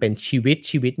ว่ามันเป็นชี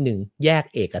วิตหนึ่งแยก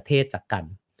เอกเทศจากกัน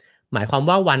หมายความ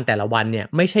ว่าวันแต่ละวันเนี่ย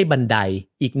ไม่ใช่บันได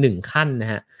อีกหนึ่งขั้นน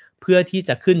ะฮะเพื่อที่จ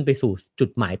ะขึ้นไปสู่จุ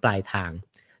ดหมายปลายทาง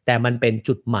แต่มันเป็น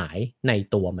จุดหมายใน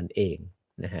ตัวมันเอง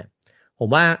นะฮะผม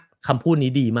ว่าคำพูด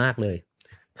นี้ดีมากเลย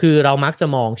คือเรามักจะ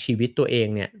มองชีวิตตัวเอง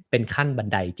เนี่ยเป็นขั้นบัน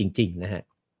ไดจริงๆนะฮะ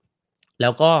แล้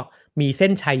วก็มีเส้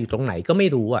นชัยอยู่ตรงไหนก็ไม่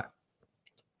รู้อ่ะ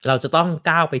เราจะต้อง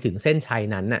ก้าวไปถึงเส้นชัย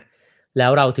นั้นน่ะแล้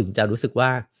วเราถึงจะรู้สึกว่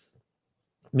า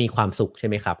มีความสุขใช่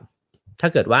ไหมครับถ้า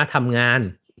เกิดว่าทำงาน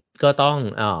ก็ต้อง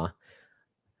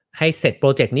ให้เสร็จโปร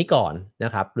เจกต์นี้ก่อนน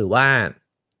ะครับหรือว่า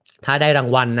ถ้าได้ราง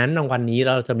วัลนั้นรางวัลนี้เ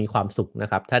ราจะมีความสุขนะ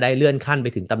ครับถ้าได้เลื่อนขั้นไป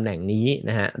ถึงตำแหน่งนี้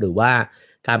นะฮะหรือว่า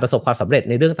การประสบความสำเร็จ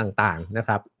ในเรื่องต่างๆนะค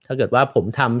รับถ้าเกิดว่าผม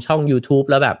ทำช่อง YouTube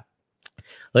แล้วแบบ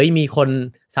เฮ้ยมีคน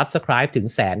Subscribe ถึง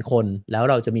100,000 คนแล้ว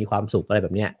เราจะมีความสุขอะไรแบ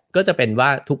บเนี้ยก็จะเป็นว่า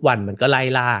ทุกวันมันก็ไล่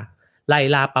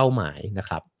ล่าเป้าหมายนะค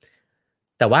รับ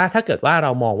แต่ว่าถ้าเกิดว่าเร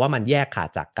ามองว่ามันแยกขาด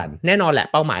จากกันแน่นอนแหละ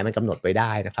เป้าหมายมันกำหนดไว้ไ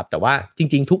ด้นะครับแต่ว่าจ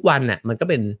ริงๆทุกวันน่ะมันก็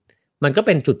เ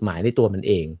ป็นจุดหมายในตัวมัน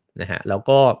เองนะฮะแล้ว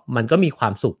ก็มันก็มีควา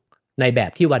มสุขในแบ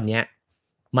บที่วันนี้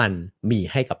มันมี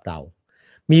ให้กับเรา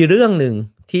มีเรื่องหนึ่ง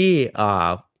ที่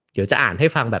เดี๋ยวจะอ่านให้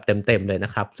ฟังแบบเต็มๆเลยน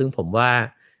ะครับซึ่งผมว่า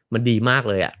มันดีมาก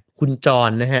เลยอ่ะคุณจร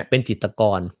นะฮะเป็นจิตรก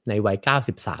รในวัย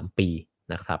93 ปี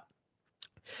นะครับ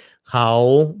เขา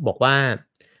บอกว่า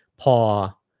พอ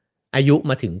อายุ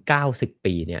มาถึง90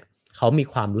 ปีเนี่ยเขามี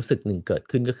ความรู้สึกหนึ่งเกิด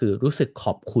ขึ้นก็คือรู้สึกข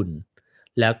อบคุณ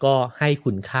แล้วก็ให้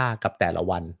คุณค่ากับแต่ละ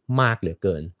วันมากเหลือเ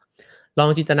กินลอง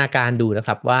จินตนาการดูนะค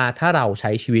รับว่าถ้าเราใ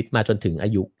ช้ชีวิตมาจนถึงอา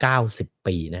ยุ90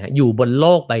 ปีนะฮะอยู่บนโล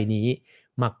กใบนี้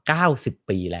มา90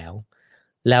 ปีแ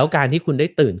ล้วการที่คุณได้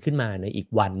ตื่นขึ้นมาในอีก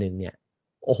วันหนึ่งเนี่ย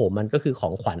โอ้โหมันก็คือขอ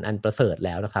งขวัญอันประเสริฐแ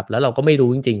ล้วนะครับแล้วเราก็ไม่รู้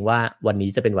จริงๆว่าวันนี้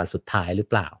จะเป็นวันสุดท้ายหรือ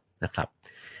เปล่านะครับ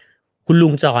คุณลุ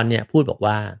งจรเนี่ยพูดบอก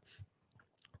ว่า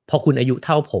พอคุณอายุเ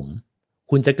ท่าผม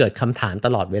คุณจะเกิดคำถามต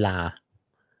ลอดเวลา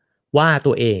ว่า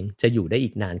ตัวเองจะอยู่ได้อี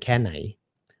กนานแค่ไหน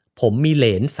ผมมีเหล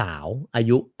นสาวอา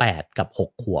ยุ8กับ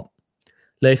6 ขวบ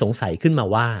เลยสงสัยขึ้นมา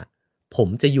ว่าผม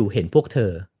จะอยู่เห็นพวกเธ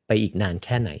อไปอีกนานแ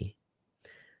ค่ไหน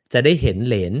จะได้เห็น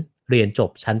เหลนเรียนจ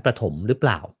บชั้นประถมหรือเป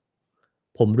ล่า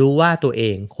ผมรู้ว่าตัวเอ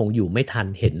งคงอยู่ไม่ทัน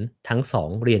เห็นทั้งสอง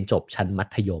เรียนจบชั้นมั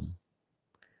ธยม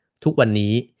ทุกวัน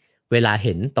นี้เวลาเ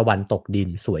ห็นตะวันตกดิน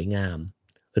สวยงาม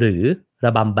หรือร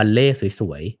ะบำบัลเล่ส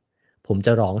วยๆผมจ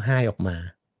ะร้องไห้ออกมา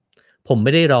ผมไ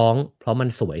ม่ได้ร้องเพราะมัน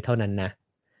สวยเท่านั้นนะ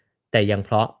แต่ยังเพ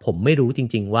ราะผมไม่รู้จ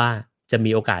ริงๆว่าจะมี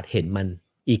โอกาสเห็นมัน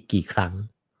อีกกี่ครั้ง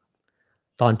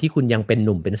ตอนที่คุณยังเป็นห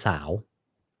นุ่มเป็นสาว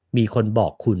มีคนบอ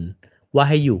กคุณว่า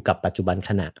ให้อยู่กับปัจจุบัน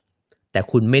ขณะแต่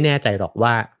คุณไม่แน่ใจหรอกว่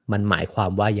ามันหมายควา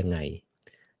มว่ายังไง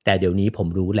แต่เดี๋ยวนี้ผม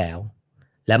รู้แล้ว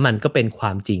และมันก็เป็นคว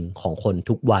ามจริงของคน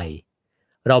ทุกวัย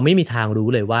เราไม่มีทางรู้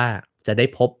เลยว่าจะได้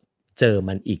พบเจอ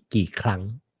มันอีกกี่ครั้ง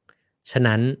ฉะ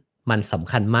นั้น มันส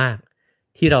ำคัญมาก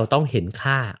ที่เราต้องเห็น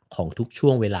ค่าของทุกช่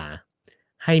วงเวลา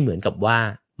ให้เหมือนกับว่า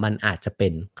มันอาจจะเป็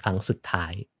นครั้งสุดท้า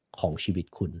ยของชีวิต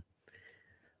คุณ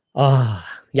อ้อ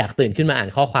อยากตื่นขึ้นมาอ่าน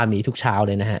ข้อความนี้ทุกเช้าเ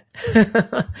ลยนะฮะ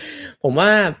ผมว่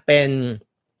าเป็น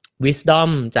wisdom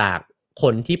จากค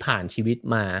นที่ผ่านชีวิต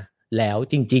มาแล้ว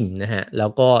จริงๆนะฮะแล้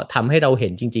วก็ทำให้เราเห็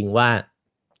นจริงๆว่า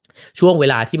ช่วงเว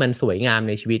ลาที่มันสวยงาม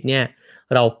ในชีวิตเนี่ย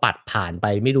เราปัดผ่านไป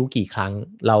ไม่รู้กี่ครั้ง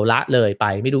เราละเลยไป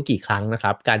ไม่รู้กี่ครั้งนะค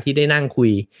รับการที่ได้นั่งคุ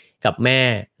ยกับแม่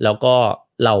แล้วก็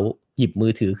เราหยิบมื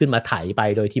อถือขึ้นมาไถไป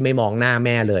โดยที่ไม่มองหน้าแ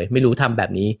ม่เลยไม่รู้ทำแบ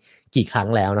บนี้กี่ครั้ง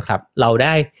แล้วนะครับเราไ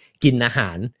ด้กินอาห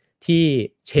ารที่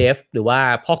เชฟหรือว่า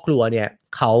พ่อครัวเนี่ย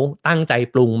เขาตั้งใจ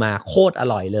ปรุงมาโคตรอ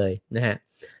ร่อยเลยนะฮะ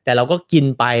แต่เราก็กิน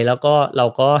ไปแล้วก็เรา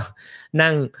ก็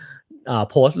นั่ง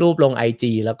โพสต์รูปลง IG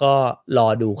แล้วก็รอ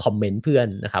ดูคอมเมนต์เพื่อน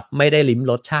นะครับไม่ได้ลิ้ม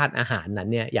รสชาติอาหารนั้น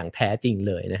เนี่ยอย่างแท้จริง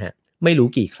เลยนะฮะไม่รู้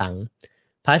กี่ครั้ง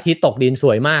พระอาทิตย์ตกดินส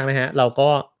วยมากนะฮะเราก็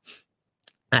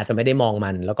อาจจะไม่ได้มองมั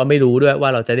นแล้วก็ไม่รู้ด้วยว่า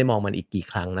เราจะได้มองมันอีกกี่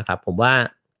ครั้งนะครับผมว่า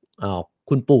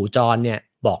คุณปู่จรเนี่ย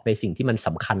บอกในสิ่งที่มันส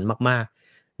ำคัญมาก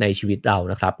ๆในชีวิตเรา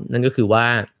นะครับนั่นก็คือว่า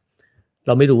เ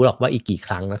ราไม่รู้หรอกว่าอีกกี่ค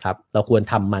รั้งนะครับเราควร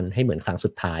ทำมันให้เหมือนครั้งสุ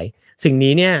ดท้ายสิ่ง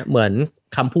นี้เนี่ยเหมือน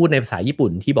คำพูดในภาษาญี่ปุ่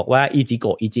นที่บอกว่าอิจิโก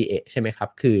ะอิจิเอะใช่ไหมครับ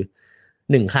คือ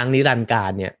1ครั้งนิรันดร์กา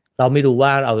รเนี่ยเราไม่รู้ว่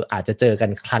าเราอาจจะเจอกัน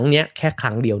ครั้งเนี้ยแค่ค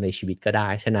รั้งเดียวในชีวิตก็ได้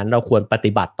ฉะนั้นเราควรป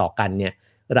ฏิบัติต่อกันเนี่ย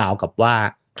ราวกับว่า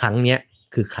ครั้งเนี้ย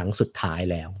คือครั้งสุดท้าย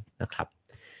แล้วนะครับ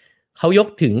เขายก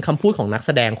ถึงคำพูดของนักแ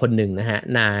สดงคนหนึ่งนะฮะ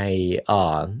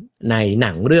ในห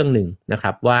นังเรื่องหนึ่งนะค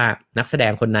รับว่านักแสด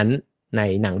งคนนั้นใน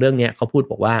หนังเรื่องนี้เขาพูด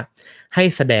บอกว่าให้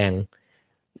แสดง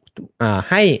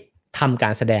ให้ทำกา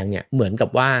รแสดงเนี่ยเหมือนกับ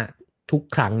ว่าทุก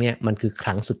ครั้งเนี่ยมันคือค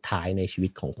รั้งสุดท้ายในชีวิ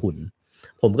ตของคุณ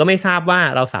ผมก็ไม่ทราบว่า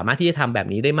เราสามารถที่จะทำแบบ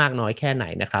นี้ได้มากน้อยแค่ไหน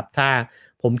นะครับถ้า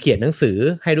ผมเขียนหนังสือ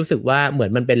ให้รู้สึกว่าเหมือ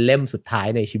นมันเป็นเล่มสุดท้าย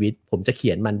ในชีวิตผมจะเขี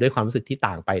ยนมันด้วยความรู้สึกที่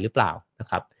ต่างไปหรือเปล่านะ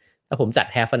ครับถ้าผมจัด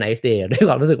Have a nice day ด้วย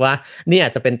ความรู้สึกว่านี่อา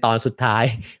จจะเป็นตอนสุดท้าย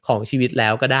ของชีวิตแล้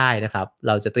วก็ได้นะครับเ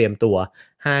ราจะเตรียมตัว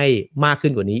ให้มากขึ้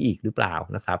นกว่านี้อีกหรือเปล่า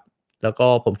นะครับแล้วก็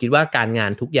ผมคิดว่าการงา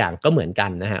นทุกอย่างก็เหมือนกั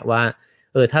นนะฮะว่า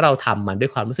ถ้าเราทำมันด้ว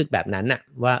ยความรู้สึกแบบนั้นน่ะ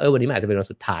ว่าวันนี้มันอาจจะเป็นวัน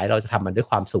สุดท้ายเราจะทำมันด้วย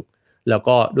ความสุขแล้ว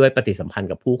ก็ด้วยปฏิสัมพันธ์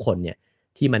กับผู้คนเนี่ย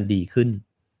ที่มันดีขึ้น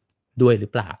ด้วยหรือ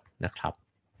เปล่านะครับ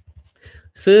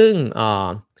ซึ่ง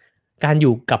การอ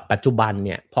ยู่กับปัจจุบันเ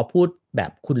นี่ยพอพูดแบ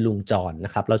บคุณลุงจรน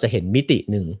ะครับเราจะเห็นมิติ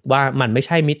หนึ่งว่ามันไม่ใ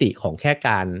ช่มิติของแค่ก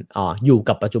ารอยู่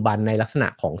กับปัจจุบันในลักษณะ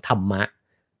ของธรรมะ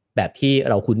แบบที่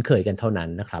เราคุ้นเคยกันเท่านั้น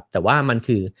นะครับแต่ว่ามัน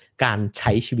คือการใ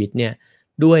ช้ชีวิตเนี่ย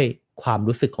ด้วยความ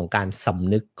รู้สึกของการส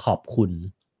ำนึกขอบคุณ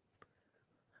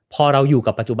พอเราอยู่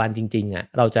กับปัจจุบันจริงๆอ่ะ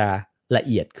เราจะละ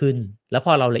เอียดขึ้นแล้วพ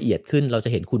อเราละเอียดขึ้นเราจะ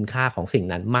เห็นคุณค่าของสิ่ง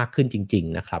นั้นมากขึ้นจริง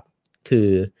ๆนะครับคือ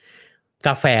ก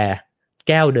าแฟแ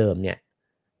ก้วเดิมเนี่ย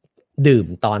ดื่ม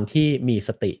ตอนที่มีส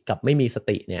ติกับไม่มีส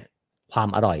ติเนี่ยความ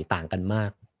อร่อยต่างกันมา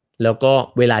กแล้วก็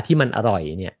เวลาที่มันอร่อย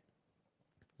เนี่ย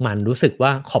มันรู้สึกว่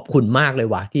าขอบคุณมากเลย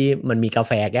ว่ะที่มันมีกาแ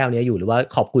ฟแก้วนี้อยู่หรือว่า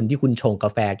ขอบคุณที่คุณชงกา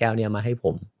แฟแก้วนี้มาให้ผ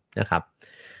มนะครับ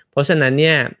เพราะฉะนั้นเ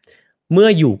นี่ยเมื่อ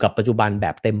อยู่กับปัจจุบันแบ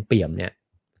บเต็มเปี่ยมเนี่ย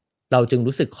เราจึง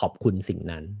รู้สึกขอบคุณสิ่ง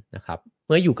นั้นนะครับเ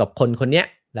มื่ออยู่กับคนคนนี้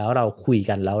แล้วเราคุย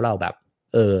กันแล้วเราแบบ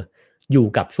อยู่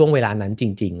กับช่วงเวลานั้นจ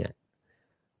ริงๆอ่ะ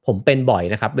ผมเป็นบ่อย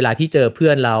นะครับเวลาที่เจอเพื่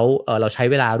อนแล้วเราใช้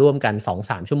เวลาร่วมกัน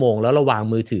 2-3 ชั่วโมงแล้วเราวาง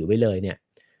มือถือไว้เลยเนี่ย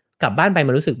กลับบ้านไป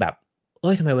มันรู้สึกแบบ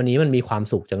ทำไมวันนี้มันมีความ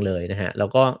สุขจังเลยนะฮะแล้ว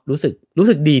ก็รู้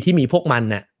สึกดีที่มีพวกมัน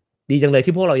น่ะดีจังเลย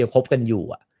ที่พวกเรายังคบกันอยู่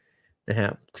อะนะฮะ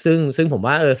ซึ่งผม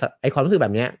ว่าไอความรู้สึกแบ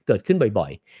บนี้เกิดขึ้นบ่อ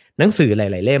ยๆหนังสือห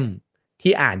ลายๆเล่ม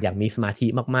ที่อ่านอย่างมีสมาธิ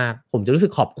มากๆผมจะรู้สึ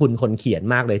กขอบคุณคนเขียน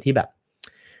มากเลยที่แบบ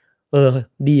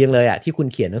ดีจังเลยอะที่คุณ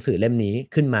เขียนหนังสือเล่มนี้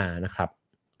ขึ้นมานะครับ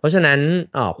เพราะฉะนั้น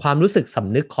ความรู้สึกส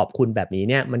ำนึกขอบคุณแบบนี้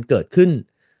เนี่ยมันเกิดขึ้น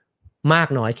มาก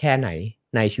น้อยแค่ไหน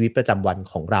ในชีวิตประจำวัน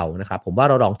ของเรานะครับผมว่า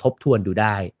เราลองทบทวนดูไ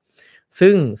ด้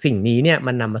ซึ่งสิ่งนี้เนี่ย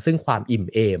มันนำมาซึ่งความอิ่ม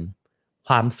เอมค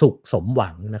วามสุขสมหวั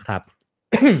งนะครับ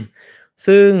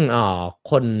ซึ่ง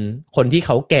คนที่เข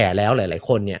าแก่แล้วหลายๆ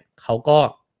คนเนี่ยเขาก็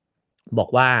บอก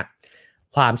ว่า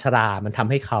ความชรามันทำ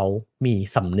ให้เขามี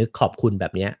สำนึกขอบคุณแบ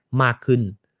บนี้มากขึ้น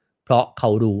เพราะเขา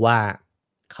รู้ว่า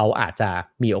เขาอาจจะ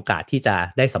มีโอกาสที่จะ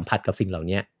ได้สัมผัสกับสิ่งเหล่า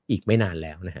นี้อีกไม่นานแ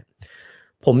ล้วนะฮะ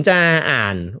ผมจะอ่า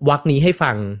นวรรคนี้ให้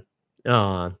ฟัง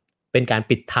เป็นการ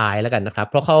ปิดท้ายแล้วกันนะครับ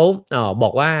เพราะเขาบอ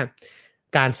กว่า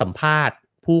การสัมภาษณ์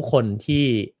ผู้คนที่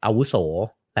อาวุโส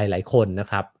หลายๆคนนะ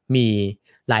ครับมี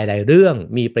หลายๆเรื่อง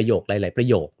มีประโยคหลายๆประ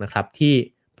โยคนะครับที่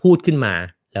พูดขึ้นมา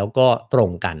แล้วก็ตร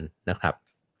งกันนะครับ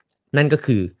นั่นก็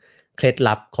คือเคล็ด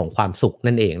ลับของความสุข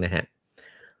นั่นเองนะฮะ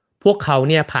พวกเขา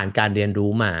เนี่ยผ่านการเรียน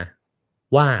รู้มา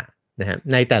ว่านะฮะ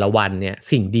ในแต่ละวันเนี่ย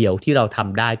สิ่งเดียวที่เราท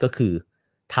ำได้ก็คือ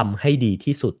ทำให้ดี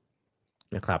ที่สุด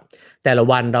นะครับแต่ละ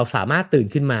วันเราสามารถตื่น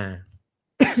ขึ้นมา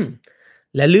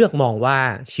และเลือกมองว่า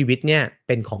ชีวิตเนี่ยเ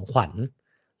ป็นของขวัญ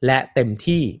และเต็ม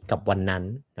ที่กับวันนั้น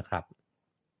นะครับ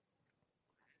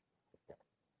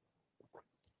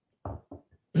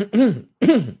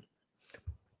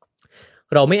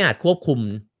เราไม่อาจควบคุม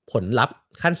ผลลัพธ์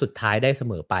ขั้นสุดท้ายได้เส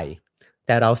มอไปแ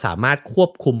ต่เราสามารถคว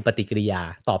บคุมปฏิกิริยา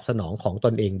ตอบสนองของต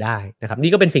นเองได้นะครับ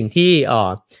นี่ก็เป็นสิ่งที่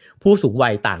ผู้สูงวั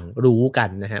ยต่างรู้กัน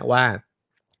นะฮะว่า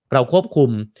เราควบคุม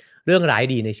เรื่องร้าย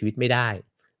ดีในชีวิตไม่ได้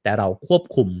แต่เราควบ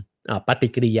คุมปฏิ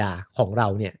กิริยาของเรา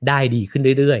เนี่ยได้ดีขึ้น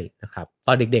เรื่อยๆนะครับต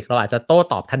อนเด็กๆเราอาจจะโต้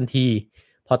ตอบทันที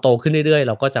พอโตขึ้นเรื่อยๆเ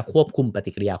ราก็จะควบคุมป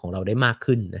ฏิกิริยาของเราได้มาก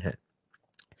ขึ้นนะฮะ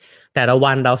แต่ละ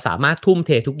วันเราสามารถทุ่มเ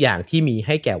ททุกอย่างที่มีใ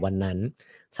ห้แก่วันนั้น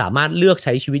สามารถเลือกใ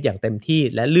ช้ชีวิตอย่างเต็มที่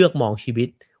และเลือกมองชีวิต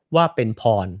ว่าเป็นพ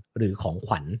รหรือของข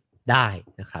วัญได้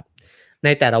นะครับใน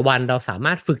แต่ละวันเราสาม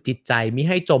ารถฝึกจิตใจมิ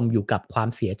ให้จมอยู่กับความ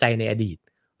เสียใจในอดีต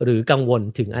หรือกังวล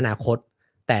ถึงอนาคต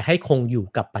แต่ให้คงอยู่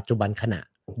กับปัจจุบันขณะ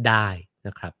ได้น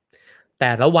ะครับแ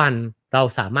ต่ละวันเรา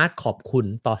สามารถขอบคุณ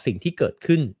ต่อสิ่งที่เกิด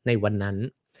ขึ้นในวันนั้น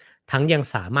ทั้งยัง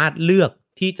สามารถเลือก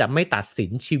ที่จะไม่ตัดสิ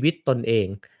นชีวิตตนเอง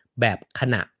แบบข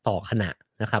ณะต่อขณะ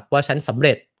นะครับว่าฉันสำเ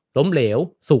ร็จล้มเหลว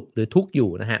สุขหรือทุกข์อยู่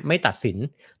นะฮะไม่ตัดสิน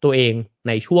ตัวเองใ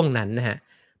นช่วงนั้นนะฮะ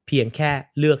เพียงแค่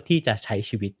เลือกที่จะใช้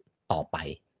ชีวิตต่อไป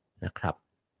นะครับ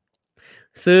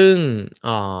ซึ่ง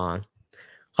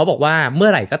เขาบอกว่าเมื่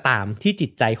อไหร่ก็ตามที่จิ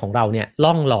ตใจของเราเนี่ย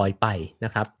ล่องลอยไปน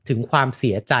ะครับถึงความเ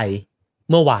สียใจ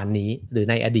เมื่อวานนี้หรือ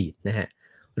ในอดีตนะฮะ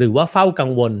หรือว่าเฝ้ากัง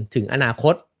วลถึงอนาค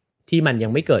ตที่มันยั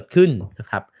งไม่เกิดขึ้นนะ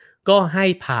ครับก็ให้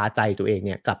พาใจตัวเองเ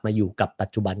นี่ยกลับมาอยู่กับปัจ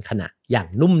จุบันขณะอย่าง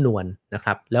นุ่มนวลนะค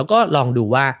รับแล้วก็ลองดู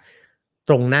ว่าต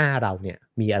รงหน้าเราเนี่ย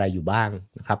มีอะไรอยู่บ้าง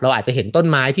นะครับเราอาจจะเห็นต้น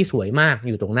ไม้ที่สวยมาก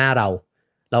อยู่ตรงหน้าเร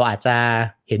าอาจจะ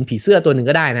เห็นผีเสื้อตัวหนึ่ง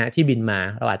ก็ได้นะที่บินมา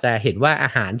เราอาจจะเห็นว่าอา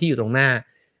หารที่อยู่ตรงหน้า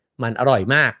มันอร่อย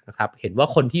มากนะครับเห็นว่า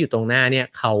คนที่อยู่ตรงหน้าเนี่ย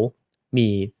เขามี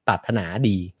ปรารถนา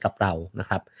ดีกับเรานะ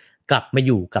ครับกลับมาอ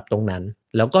ยู่กับตรงนั้น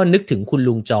แล้วก็นึกถึงคุณ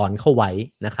ลุงจรเข้าไว้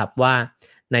นะครับว่า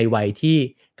ในวัยที่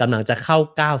กำลังจะเข้า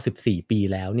94ปี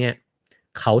แล้วเนี่ย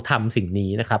เขาทำสิ่ง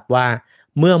นี้นะครับว่า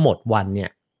เมื่อหมดวันเนี่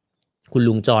ยคุณ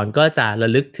ลุงจรก็จะระ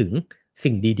ลึกถึง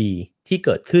สิ่งดีๆที่เ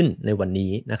กิดขึ้นในวัน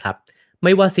นี้นะครับไ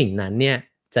ม่ว่าสิ่งนั้นเนี่ย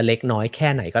จะเล็กน้อยแค่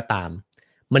ไหนก็ตาม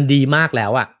มันดีมากแล้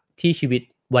วอะที่ชีวิต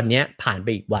วันนี้ผ่านไป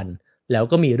อีกวันแล้ว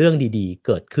ก็มีเรื่องดีๆเ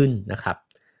กิดขึ้นนะครับ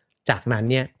จากนั้น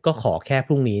เนี่ยก็ขอแค่พ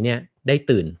รุ่งนี้เนี่ยได้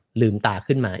ตื่นลืมตา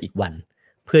ขึ้นมาอีกวัน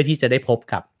เพื่อที่จะได้พบ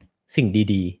กับสิ่ง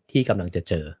ดีๆที่กำลังจะ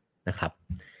เจอนะครับ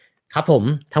ครับผม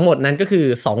ทั้งหมดนั้นก็คือ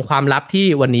2ความลับที่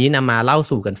วันนี้นำมาเล่า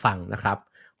สู่กันฟังนะครับ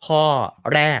ข้อ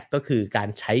แรกก็คือการ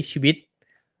ใช้ชีวิต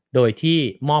โดยที่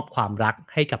มอบความรัก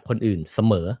ให้กับคนอื่นเส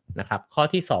มอนะครับข้อ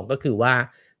ที่2ก็คือว่า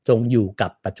จงอยู่กั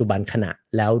บปัจจุบันขณะ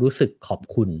แล้วรู้สึกขอบ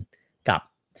คุณกับ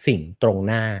สิ่งตรง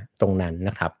หน้าตรงนั้นน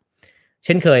ะครับเ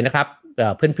ช่นเคยนะครับ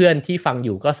เพื่อนๆที่ฟังอ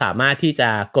ยู่ก็สามารถที่จะ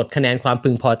กดคะแนนความพึ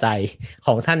งพอใจข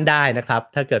องท่านได้นะครับ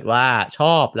ถ้าเกิดว่าช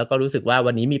อบแล้วก็รู้สึกว่า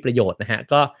วันนี้มีประโยชน์นะฮะ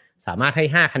ก็สามารถให้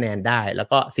5คะแนนได้แล้ว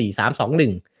ก็4 3 2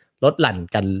 1ลดหลั่น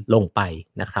กันลงไป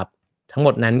นะครับทั้งหม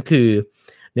ดนั้นคือ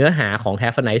เนื้อหาของ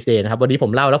Have a Nice Day นะครับวันนี้ผ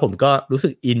มเล่าแล้วผมก็รู้สึ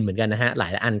กอินเหมือนกันนะฮะหลา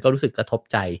ยอันก็รู้สึกกระทบ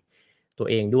ใจตัว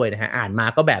เองด้วยนะฮะอ่านมา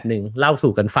ก็แบบนึงเล่า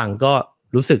สู่กันฟังก็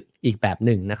รู้สึกอีกแบบ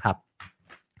นึงนะครับ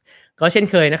ก็เช่น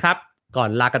เคยนะครับก่อน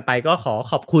ลากันไปก็ขอ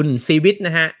ขอบคุณซีวิตน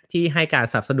ะฮะที่ให้การ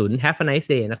สนับสนุน Have a Nice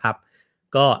Day นะครับ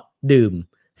ก็ดื่ม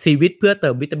ซีวิตเพื่อเติ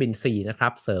มวิตามินซีนะครั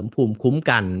บเสริมภูมิคุ้ม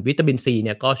กันวิตามินซีเ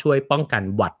นี่ยก็ช่วยป้องกัน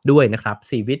หวัดด้วยนะครับ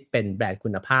ซีวิตเป็นแบรนด์คุ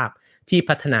ณภาพที่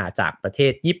พัฒนาจากประเท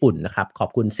ศญี่ปุ่นนะครับขอบ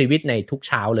คุณซีวิตในทุก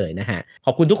เช้าเลยนะฮะข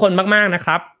อบคุณทุกคนมากๆนะค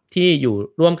รับที่อยู่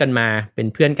ร่วมกันมาเป็น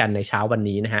เพื่อนกันในเช้าวัน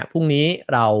นี้นะฮะพรุ่งนี้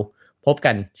เราพบ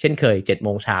กันเช่นเคย 7 โม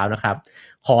งเช้านะครับ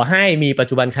ขอให้มีปัจ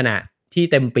จุบันขณะที่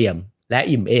เต็มเปี่ยมและ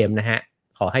อิ่มเอมนะฮะ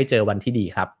ขอให้เจอวันที่ดี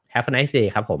ครับ Have a nice day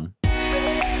ครับผม